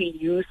 how do we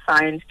use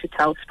science to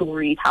tell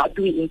stories? How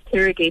do we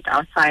interrogate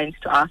our science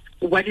to ask,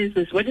 what is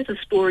the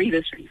story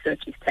this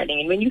research is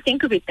telling? And when you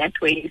think of it that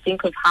way, you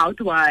think of how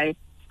do I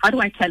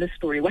tell a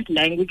story? What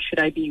language should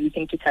I be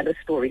using to tell a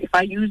story? If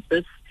I use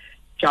this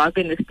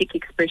jargonistic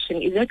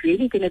expression, is that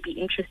really going to be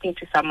interesting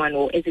to someone,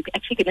 or is it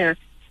actually going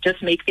to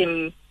just make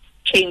them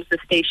change the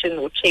station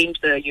or change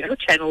the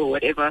channel or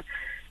whatever?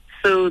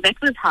 So that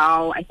was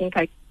how I think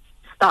I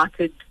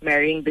started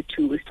marrying the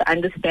two, was to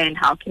understand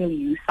how can we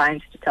use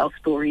science to tell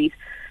stories.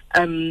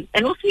 And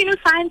also,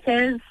 science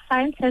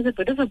has a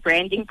bit of a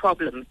branding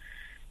problem.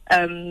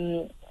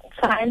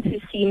 Science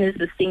is seen as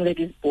this thing that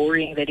is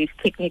boring, that is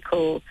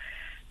technical,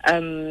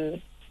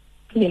 and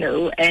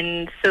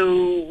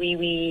so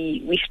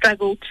we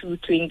struggle to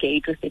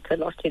engage with it a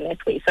lot in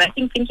that way. So I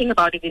think thinking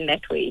about it in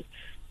that way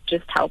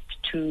just helped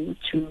to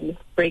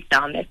break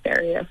down that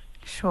barrier.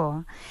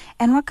 Sure.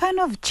 And what kind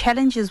of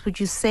challenges would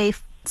you say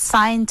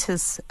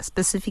scientists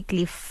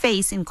specifically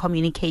face in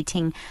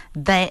communicating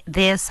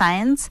their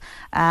science?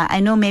 I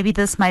know maybe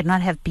this might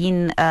not have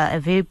been a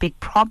very big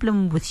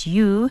problem with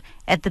you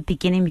at the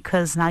beginning,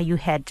 because now you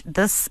had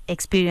this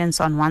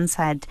experience on one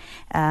side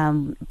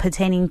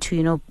pertaining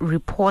to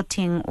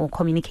reporting or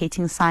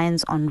communicating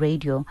science on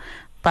radio.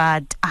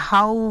 But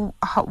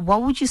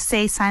what would you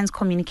say science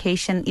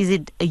communication, is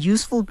it a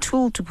useful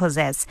tool to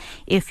possess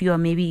if you are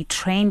maybe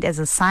trained as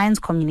a science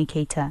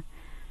communicator?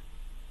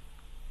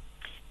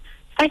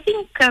 I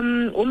think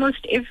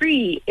almost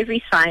every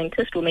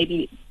scientist, or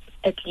maybe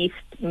at least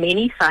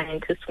many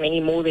scientists, many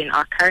more than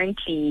are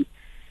currently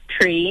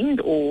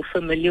trained or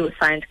familiar with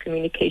science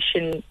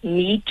communication,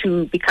 need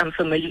to become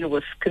familiar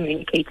with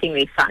communicating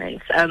their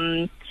science.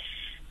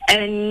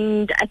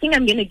 And I think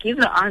I'm going to give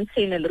the answer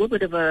in a little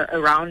bit of a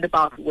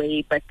roundabout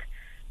way, but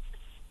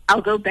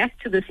I'll go back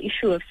to this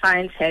issue of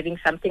science having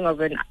something of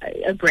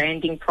a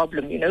branding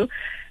problem,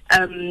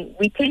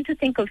 We tend to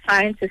think of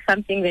science as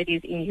something that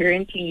is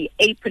inherently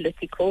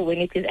apolitical when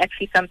it is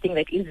actually something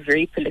that is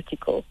very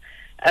political.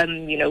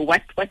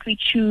 What we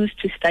choose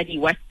to study,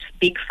 what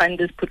big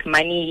funders put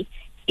money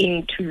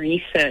into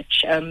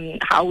research,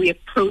 how we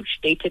approach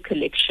data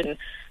collection,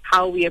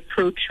 how we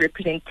approach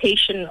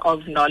representation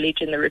of knowledge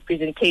and the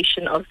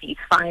representation of these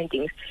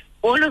findings,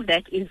 all of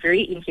that is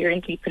very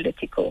inherently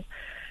political.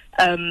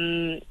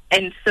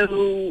 And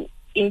so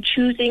in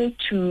choosing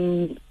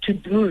to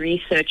do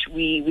research,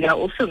 we are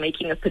also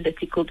making a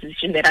political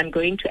decision that I'm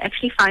going to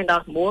actually find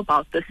out more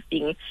about this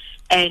thing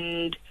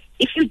and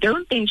if you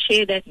don't then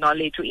share that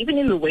knowledge, or even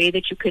in the way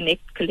that you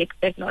collect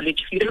that knowledge,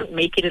 if you don't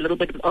make it a little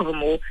bit of a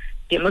more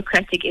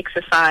democratic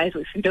exercise,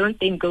 or if you don't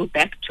then go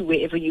back to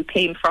wherever you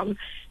came from,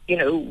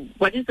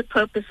 what is the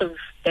purpose of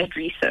that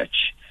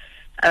research?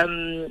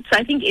 So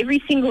I think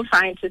every single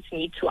scientist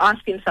needs to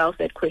ask themselves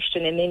that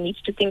question, and then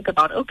needs to think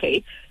about,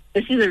 okay,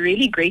 this is a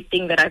really great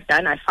thing that I've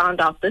done. I found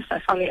out this. I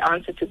found the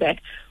answer to that.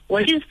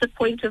 What is the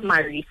point of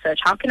my research?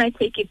 How can I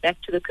take it back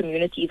to the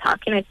communities? How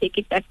can I take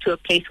it back to a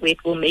place where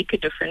it will make a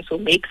difference or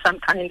make some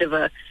kind of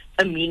a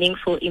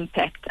meaningful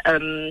impact?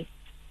 And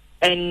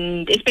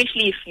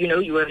especially if,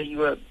 you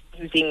were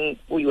using,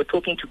 or you were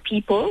talking to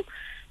people,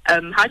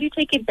 how do you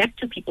take it back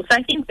to people? So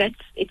I think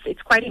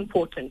it's quite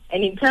important.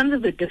 And in terms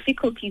of the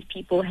difficulties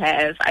people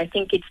have, I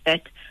think it's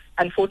that,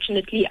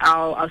 unfortunately,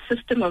 our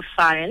system of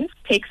science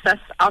takes us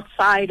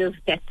outside of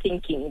that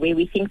thinking, where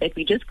we think that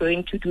we're just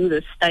going to do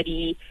the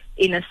study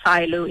in a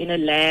silo, in a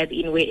lab,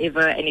 in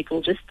wherever, and it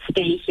will just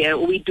stay here.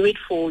 Or we do it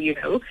for,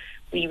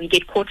 we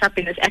get caught up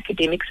in this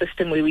academic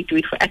system where we do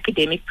it for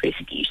academic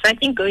prestige. So I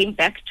think going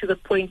back to the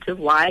point of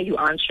why are you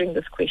answering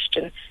this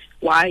question,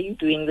 why are you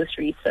doing this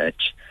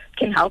research,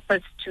 can help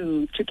us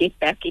to get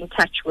back in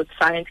touch with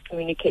science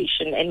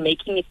communication and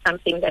making it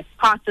something that's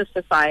part of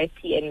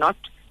society and not,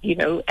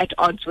 at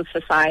odds with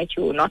society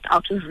or not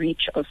out of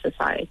reach of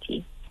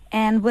society.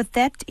 And with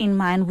that in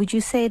mind, would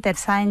you say that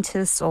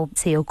scientists or,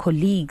 say, your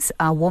colleagues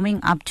are warming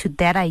up to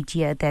that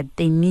idea that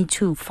they need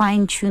to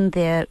fine-tune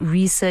their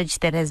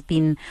research that has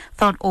been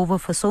thought over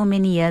for so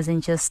many years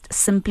and just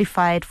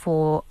simplify it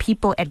for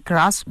people at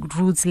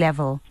grassroots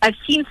level? I've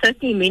seen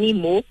certainly many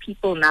more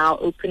people now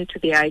open to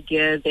the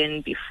idea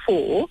than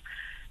before.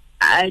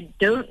 I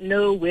don't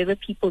know whether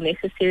people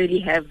necessarily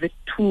have the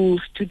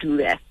tools to do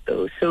that,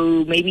 though.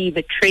 So maybe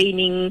the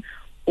training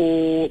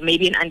or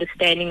maybe an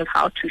understanding of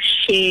how to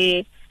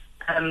share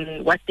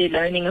what they're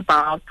learning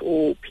about,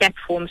 or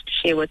platforms to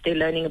share what they're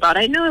learning about.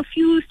 I know a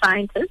few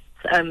scientists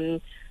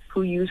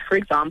who use, for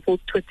example,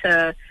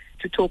 Twitter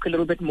to talk a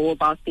little bit more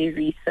about their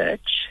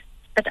research.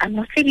 But I'm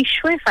not really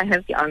sure if I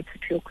have the answer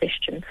to your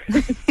question.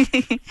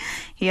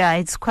 Yeah,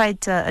 it's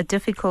quite a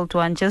difficult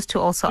one just to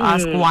also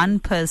ask one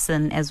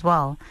person as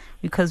well,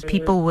 because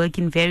people work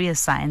in various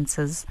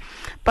sciences.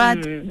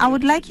 But I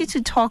would like you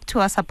to talk to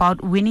us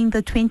about winning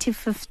the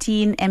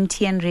 2015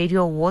 MTN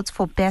Radio Awards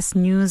for Best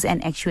News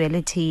and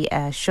Actuality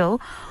Show.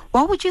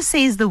 What would you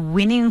say is the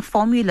winning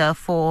formula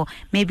for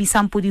maybe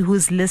somebody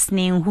who's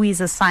listening, who is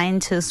a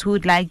scientist, who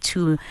would like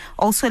to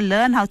also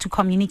learn how to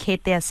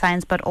communicate their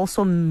science, but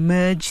also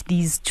merge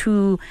these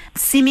two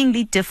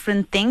seemingly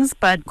different things,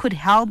 but could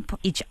help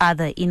each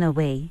other in a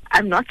way?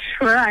 I'm not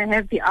sure I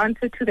have the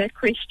answer to that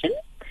question.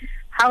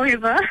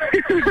 However,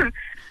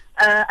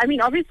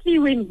 obviously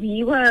when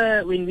we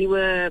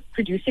were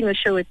producing a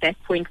show at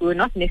that point, we were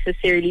not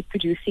necessarily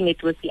producing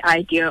it with the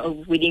idea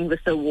of winning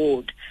this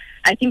award.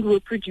 I think we were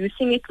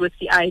producing it with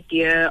the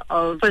idea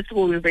of, first of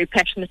all, we were very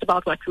passionate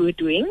about what we were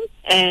doing,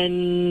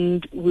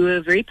 and we were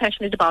very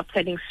passionate about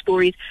telling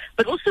stories,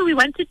 but also we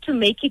wanted to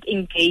make it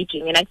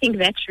engaging. And I think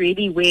that's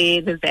really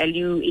where the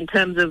value in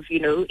terms of,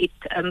 it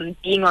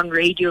being on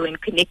radio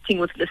and connecting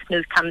with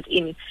listeners comes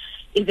in,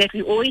 is that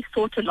we always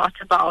thought a lot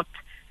about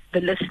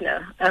the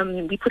listener.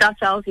 We put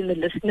ourselves in the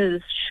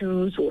listener's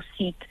shoes or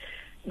seat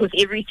with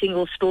every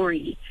single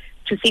story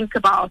to think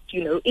about,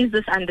 is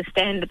this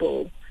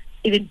understandable?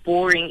 Is it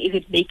boring? Is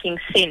it making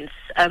sense?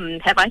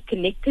 Have I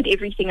connected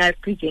everything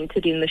I've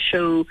presented in the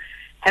show?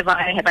 Have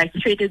I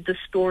threaded the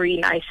story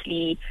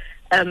nicely?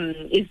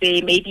 Is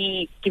there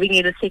maybe giving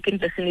it a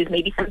second listen is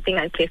maybe something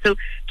unclear? So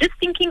just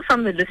thinking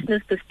from the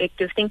listener's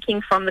perspective,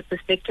 thinking from the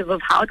perspective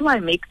of how do I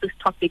make this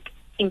topic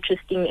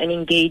interesting and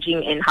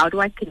engaging, and how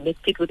do I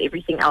connect it with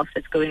everything else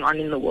that's going on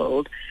in the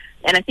world?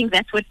 And I think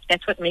that's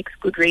what makes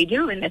good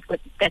radio, and that's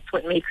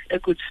what makes a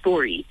good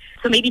story.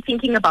 So maybe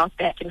thinking about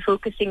that and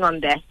focusing on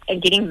that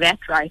and getting that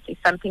right is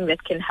something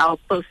that can help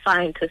both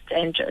scientists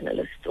and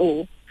journalists,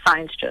 or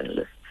science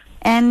journalists.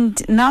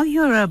 And now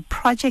you're a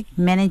project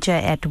manager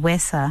at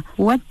WESA.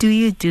 What do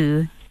you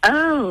do?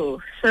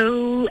 Oh,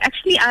 so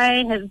actually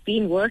I have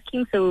been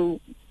working,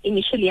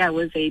 initially I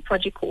was a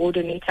project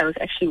coordinator. I was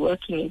actually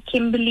working in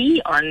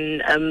Kimberley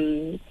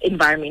on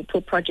environmental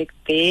projects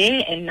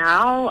there, and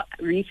now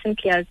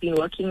recently I've been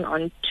working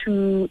on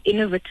 2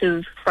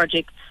 innovative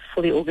projects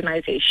for the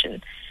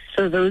organization.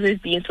 So those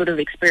have been sort of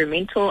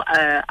experimental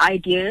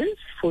ideas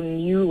for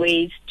new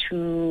ways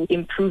to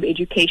improve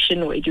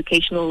education or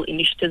educational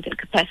initiatives and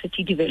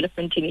capacity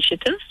development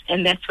initiatives.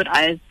 And that's what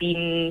I've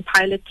been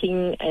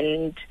piloting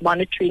and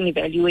monitoring,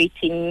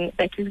 evaluating.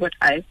 That is what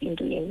I've been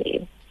doing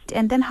there.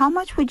 And then how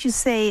much would you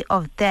say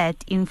of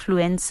that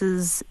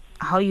influences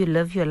how you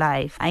live your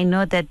life? I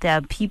know that there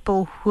are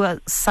people who are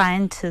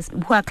scientists,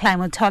 who are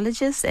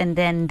climatologists, and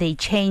then they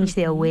change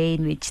their way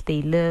in which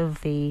they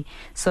live. They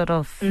sort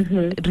of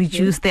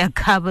reduce their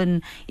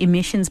carbon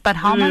emissions. But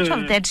how much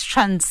of that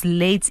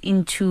translates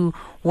into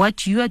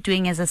what you are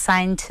doing as a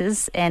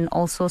scientist and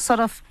also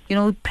sort of,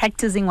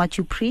 practicing what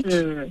you preach?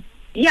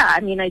 Yeah,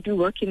 I do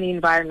work in the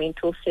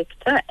environmental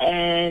sector,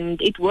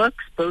 and it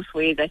works both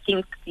ways. I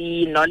think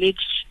the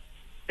knowledge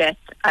that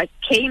I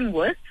came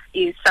with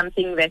is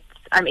something that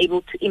I'm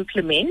able to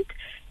implement.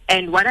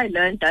 And what I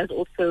learned does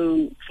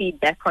also feed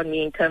back on me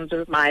in terms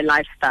of my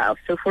lifestyle.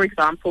 So, for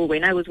example,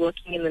 when I was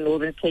working in the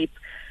Northern Cape,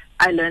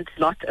 I learned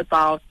a lot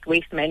about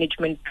waste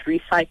management,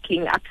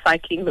 recycling,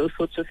 upcycling, those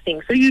sorts of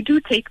things. So you do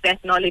take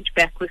that knowledge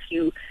back with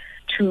you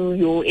to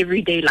your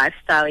everyday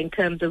lifestyle in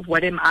terms of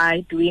what am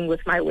I doing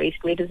with my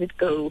waste? Where does it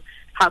go?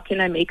 How can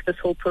I make this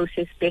whole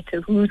process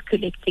better? Who's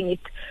collecting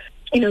it?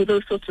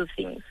 Those sorts of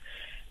things.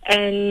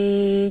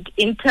 And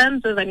in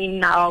terms of,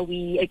 now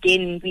we're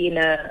in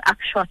a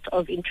upshot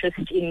of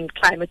interest in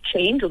climate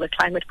change or the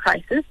climate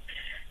crisis.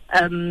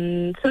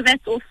 So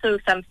that's also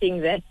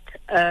something that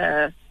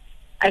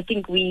I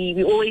think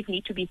we always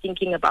need to be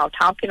thinking about.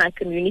 How can I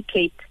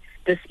communicate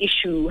this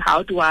issue?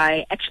 How do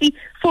I actually,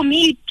 for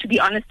me, to be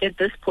honest, at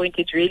this point,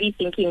 it's really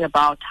thinking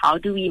about how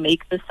do we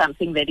make this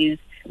something that is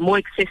more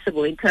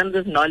accessible in terms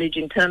of knowledge,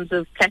 in terms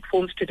of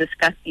platforms to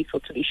discuss these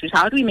sorts of issues.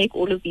 How do we make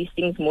all of these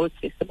things more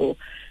accessible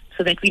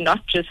so that we're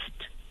not just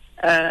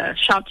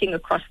shouting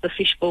across the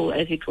fishbowl,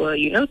 as it were,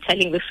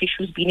 telling the fish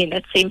who's been in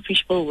that same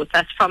fishbowl with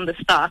us from the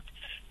start,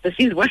 this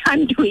is what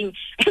I'm doing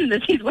and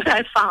this is what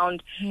I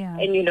found,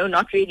 and,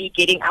 not really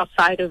getting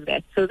outside of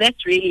that. So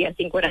that's really, I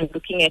think, what I'm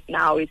looking at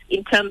now is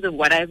in terms of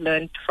what I've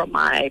learned from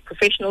my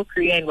professional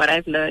career and what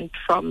I've learned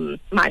from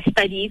my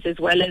studies, as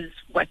well as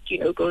what,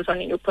 goes on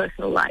in your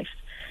personal life.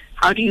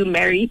 How do you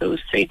marry those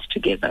threads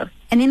together?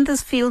 And in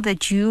this field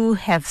that you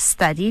have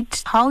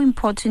studied, how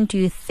important do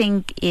you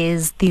think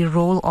is the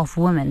role of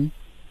women?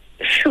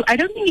 Sure. I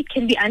don't think it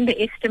can be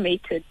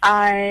underestimated.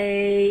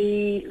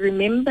 I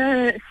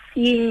remember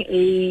seeing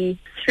a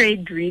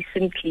thread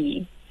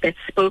recently that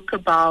spoke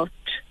about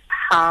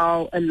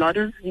how a lot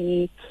of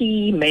the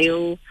key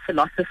male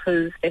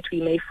philosophers that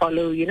we may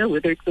follow,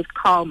 whether it was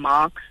Karl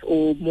Marx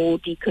or more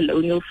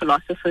decolonial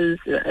philosophers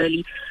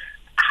early,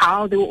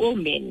 how they were all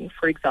men,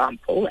 for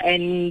example,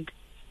 and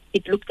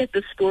it looked at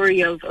the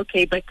story of,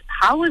 okay, but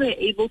how were they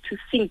able to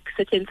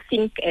sit and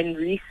think and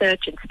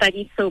research and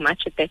study so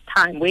much at that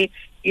time? Where,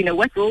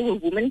 what role were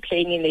women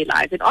playing in their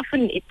lives? And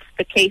often it's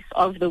the case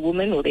of the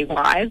women or their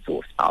wives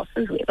or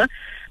spouses, whoever,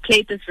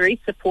 played this very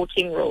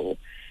supporting role.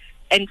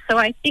 And so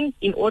I think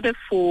in order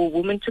for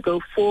women to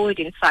go forward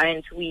in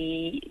science,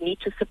 we need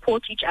to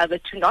support each other,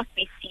 to not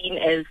be seen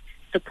as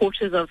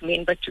supporters of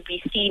men, but to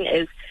be seen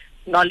as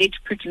knowledge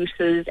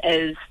producers,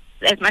 as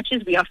much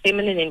as we are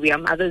feminine and we are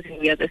mothers and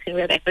we are this and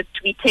we are that, but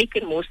to be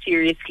taken more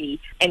seriously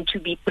and to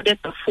be put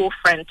at the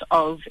forefront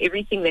of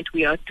everything that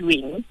we are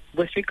doing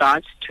with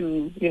regards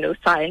to,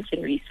 science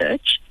and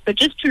research. But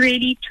just to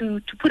really to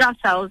put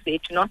ourselves there,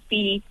 to not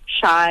be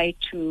shy,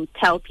 to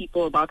tell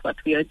people about what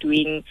we are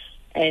doing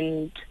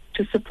and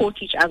to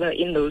support each other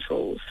in those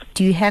roles.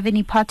 Do you have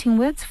any parting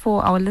words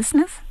for our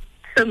listeners?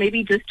 So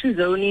maybe just to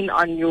zone in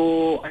on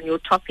your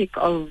topic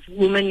of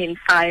women in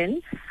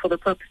science for the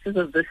purposes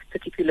of this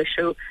particular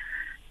show,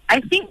 I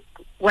think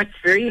what's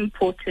very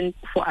important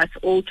for us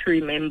all to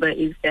remember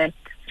is that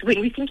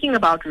when we're thinking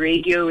about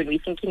radio, when we're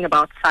thinking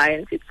about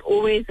science, it's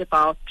always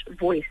about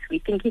voice.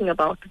 We're thinking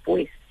about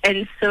voice.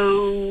 And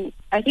so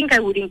I think I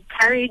would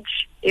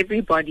encourage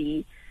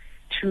everybody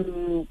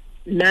to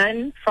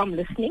learn from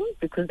listening,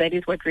 because that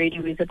is what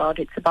radio is about.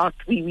 It's about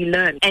we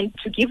learn, and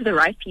to give the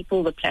right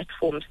people the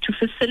platforms to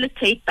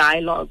facilitate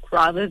dialogue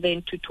rather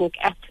than to talk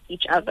at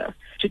each other,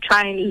 to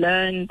try and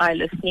learn by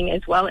listening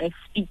as well as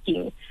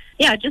speaking.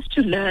 Yeah, just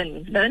to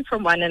learn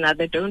from one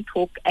another. Don't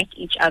talk at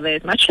each other,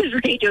 as much as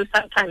radio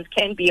sometimes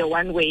can be a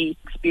one-way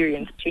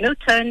experience.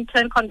 Turn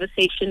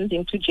conversations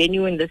into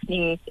genuine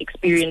listening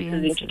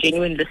experiences, into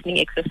genuine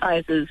listening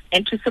exercises,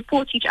 and to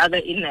support each other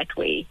in that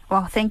way.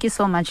 Well, thank you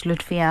so much,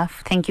 Lutfia.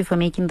 Thank you for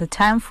making the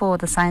time for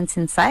the Science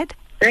Inside.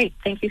 Great.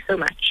 Thank you so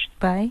much.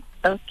 Bye.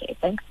 Okay,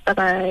 thanks.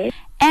 Bye-bye.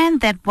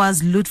 And that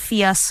was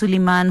Lutfia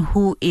Suleiman,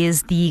 who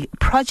is the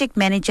project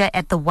manager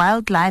at the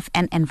Wildlife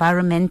and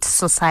Environment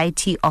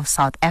Society of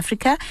South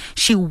Africa.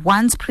 She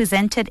once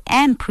presented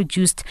and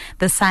produced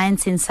the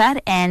Science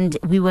Inside, and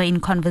we were in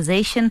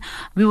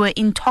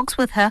talks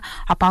with her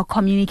about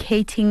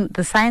communicating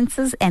the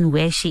sciences and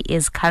where she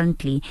is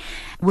currently.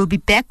 We'll be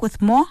back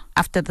with more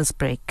after this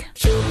break.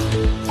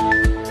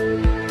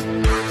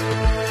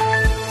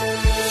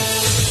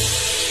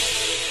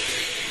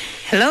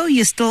 Hello,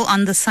 you're still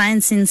on the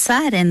Science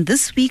Inside, and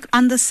this week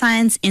on the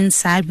Science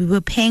Inside, we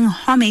were paying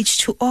homage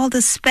to all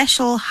the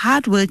special,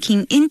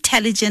 hardworking,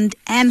 intelligent,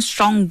 and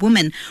strong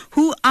women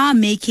who are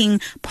making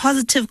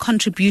positive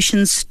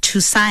contributions to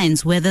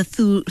science, whether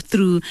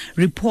through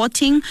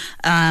reporting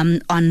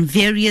on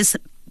various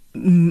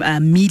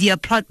media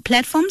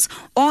platforms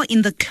or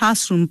in the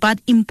classroom.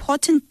 But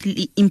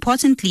importantly,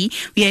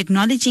 we are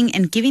acknowledging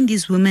and giving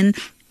these women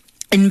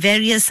in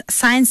various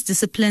science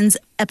disciplines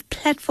a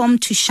platform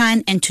to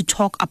shine and to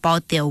talk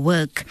about their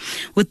work.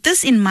 With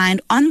this in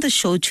mind, on the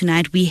show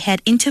tonight, we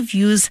had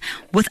interviews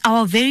with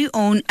our very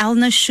own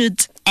Elna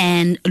Schut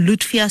and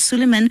Lutfia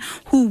Suleiman,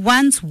 who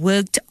once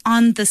worked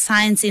on the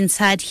Science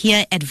Inside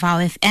here at VOW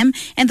FM,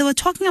 and they were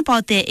talking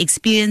about their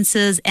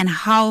experiences and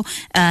how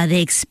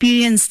they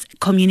experienced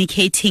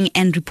communicating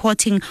and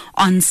reporting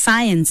on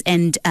science,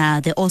 and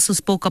they also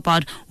spoke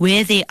about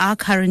where they are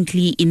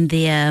currently in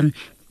their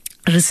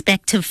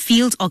respective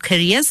fields or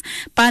careers.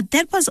 But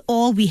that was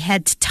all we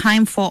had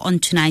time for on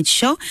tonight's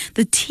show.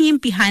 The team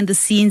behind the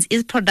scenes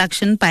is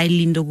production by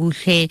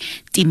Lindoguhle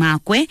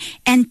Timakwe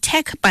and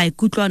tech by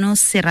Kutlwano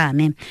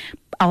Serame.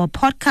 Our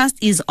podcast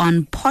is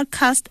on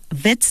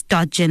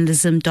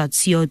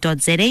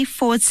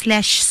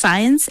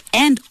podcastvets.journalism.co.za/science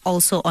and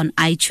also on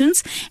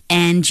iTunes.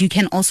 And you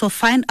can also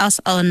find us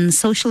on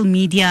social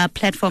media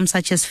platforms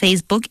such as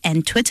Facebook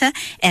and Twitter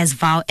as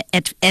VOW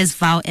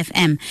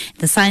FM.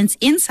 The Science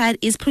Inside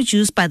is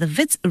produced by the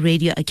Wits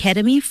Radio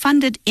Academy,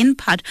 funded in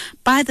part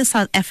by the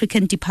South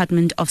African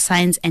Department of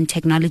Science and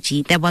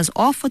Technology. That was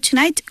all for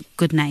tonight.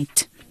 Good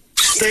night.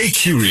 Stay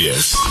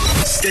curious.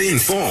 Stay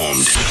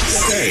informed.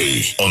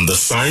 Stay on The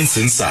Science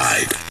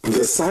Inside.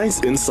 The Science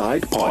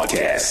Inside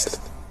Podcast.